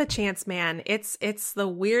you get the chance, man, it's the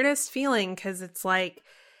weirdest feeling because it's like,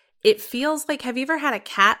 it feels like, have you ever had a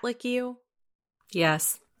cat lick you?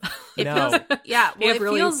 Yes. It No. feels, yeah. Well, Well, it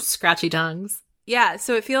really feels, scratchy tongues. yeah.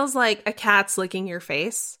 So it feels like a cat's licking your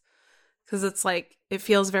face because it's like, it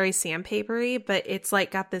feels very sandpapery, but it's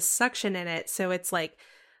like got this suction in it. So it's like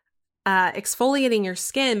exfoliating your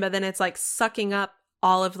skin, but then it's like sucking up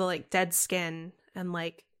all of the like dead skin and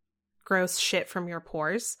like gross shit from your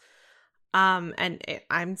pores. I'm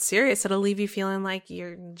serious. It'll leave you feeling like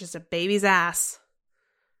you're just a baby's ass.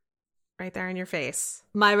 Right there in your face.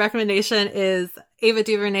 My recommendation is Ava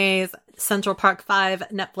DuVernay's Central Park 5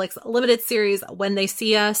 Netflix limited series, When They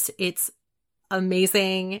See Us. It's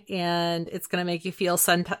amazing, and it's going to make you feel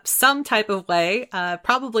some type of way.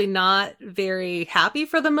 Probably not very happy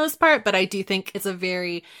for the most part, but I do think it's a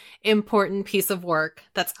very important piece of work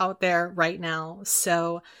that's out there right now.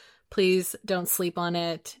 So please don't sleep on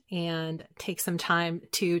it and take some time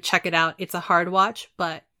to check it out. It's a hard watch,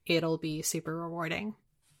 but it'll be super rewarding.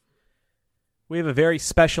 We have a very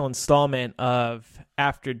special installment of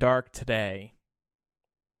After Dark today.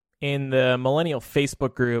 In the Millennial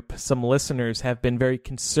Facebook group, some listeners have been very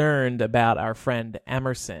concerned about our friend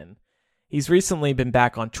Emerson. He's recently been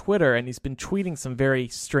back on Twitter, and he's been tweeting some very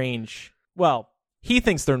strange... Well, he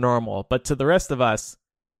thinks they're normal, but to the rest of us,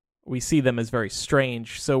 we see them as very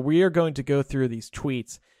strange. So we are going to go through these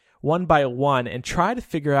tweets one by one and try to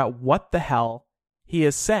figure out what the hell he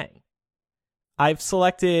is saying. I've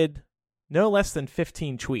selected no less than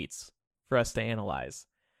 15 tweets for us to analyze.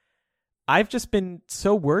 I've just been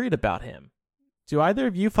so worried about him. Do either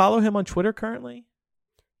of you follow him on Twitter currently?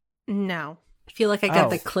 No. I feel like I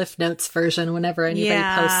got the Cliff Notes version whenever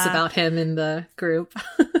anybody posts about him in the group.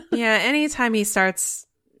 Yeah, anytime he starts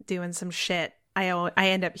doing some shit, I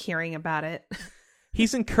end up hearing about it.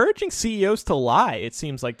 He's encouraging CEOs to lie, it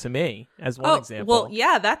seems like to me, as one example. Well,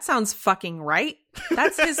 yeah, that sounds fucking right.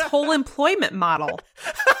 That's his whole employment model.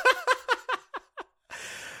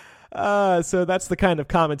 So that's the kind of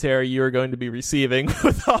commentary you are going to be receiving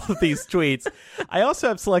with all of these tweets. I also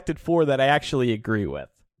have selected 4 that I actually agree with.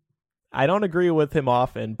 I don't agree with him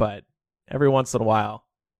often, but every once in a while,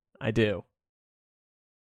 I do.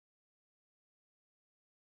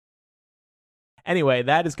 Anyway,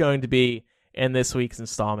 that is going to be in this week's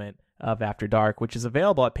installment of After Dark, which is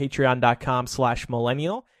available at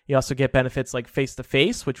patreon.com/millennial. You also get benefits like Face to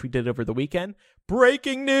Face, which we did over the weekend,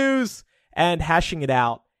 breaking news, and Hashing It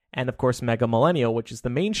Out. And, of course, Mega Millennial, which is the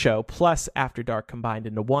main show, plus After Dark combined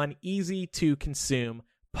into one easy-to-consume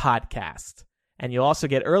podcast. And you'll also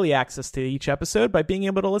get early access to each episode by being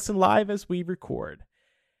able to listen live as we record.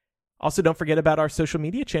 Also, don't forget about our social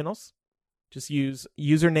media channels. Just use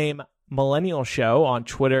username Millennial Show on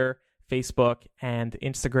Twitter, Facebook, and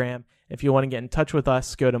Instagram. If you want to get in touch with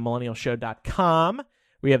us, go to millennialshow.com.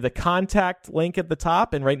 We have the contact link at the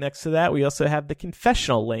top, and right next to that, we also have the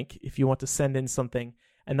confessional link if you want to send in something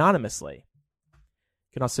anonymously.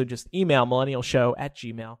 You can also just email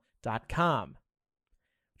millennialshow@gmail.com. What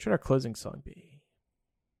should our closing song be?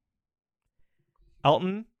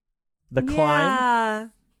 Elton? The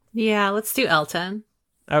Climb? Yeah, let's do Elton.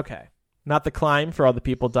 Okay. Not The Climb for all the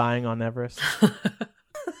people dying on Everest.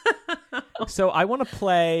 So I want to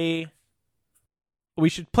play... We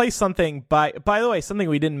should play something by the way, something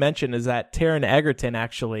we didn't mention is that Taron Egerton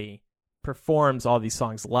actually performs all these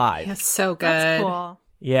songs live. That's so good. That's cool.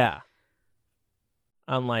 Yeah.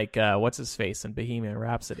 Unlike, what's his face in Bohemian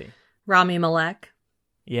Rhapsody? Rami Malek.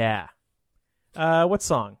 Yeah. What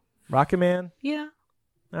song? Rocket Man? Yeah.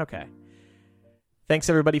 Okay. Thanks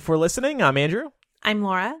everybody for listening. I'm Andrew. I'm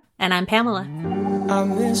Laura. And I'm Pamela. I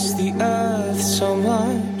miss the earth so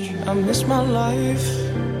much. I miss my life.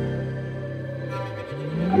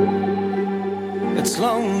 It's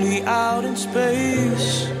lonely out in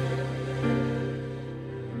space.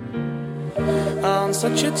 On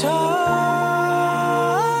such a timeless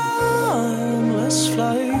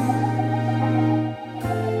flight.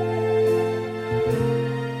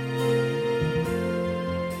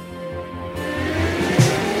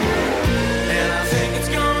 And I think it's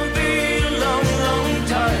gonna be a long, long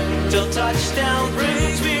time till touchdown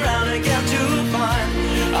brings me round again to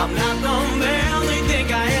find I'm not the man they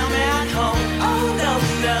think I am at home. Oh no,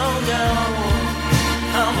 no, no,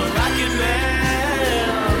 I'm a rocket man.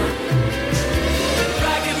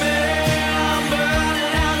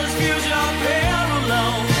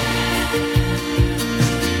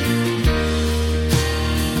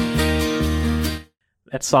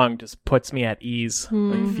 That song just puts me at ease,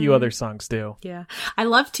 like few other songs do. Yeah. I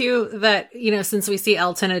love, too, that, since we see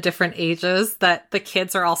Elton at different ages, that the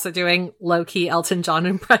kids are also doing low-key Elton John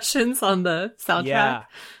impressions on the soundtrack. Yeah.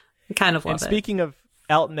 I kind of love it. And speaking of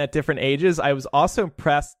Elton at different ages, I was also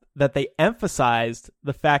impressed that they emphasized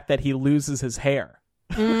the fact that he loses his hair.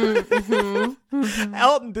 Elton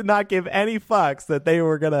did not give any fucks that they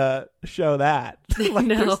were gonna show that. Like,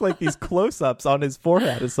 no. There's like these close-ups on his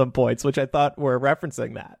forehead at some points, which I thought were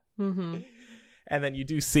referencing that. And then you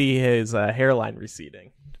do see his hairline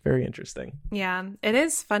receding. Very interesting. Yeah, it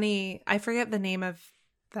is funny. I forget the name of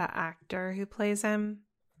the actor who plays him.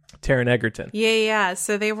 Taron Egerton. Yeah.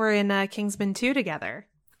 So they were in Kingsman 2 together.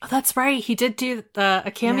 Oh, that's right. He did do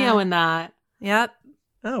a cameo in that. Yep.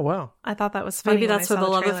 Oh, wow. I thought that was funny. Maybe that's where the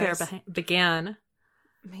love affair began.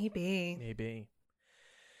 Maybe.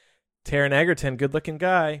 Taron Egerton, good-looking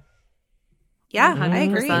guy. Yeah, I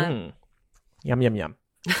agree. Yum, yum, yum.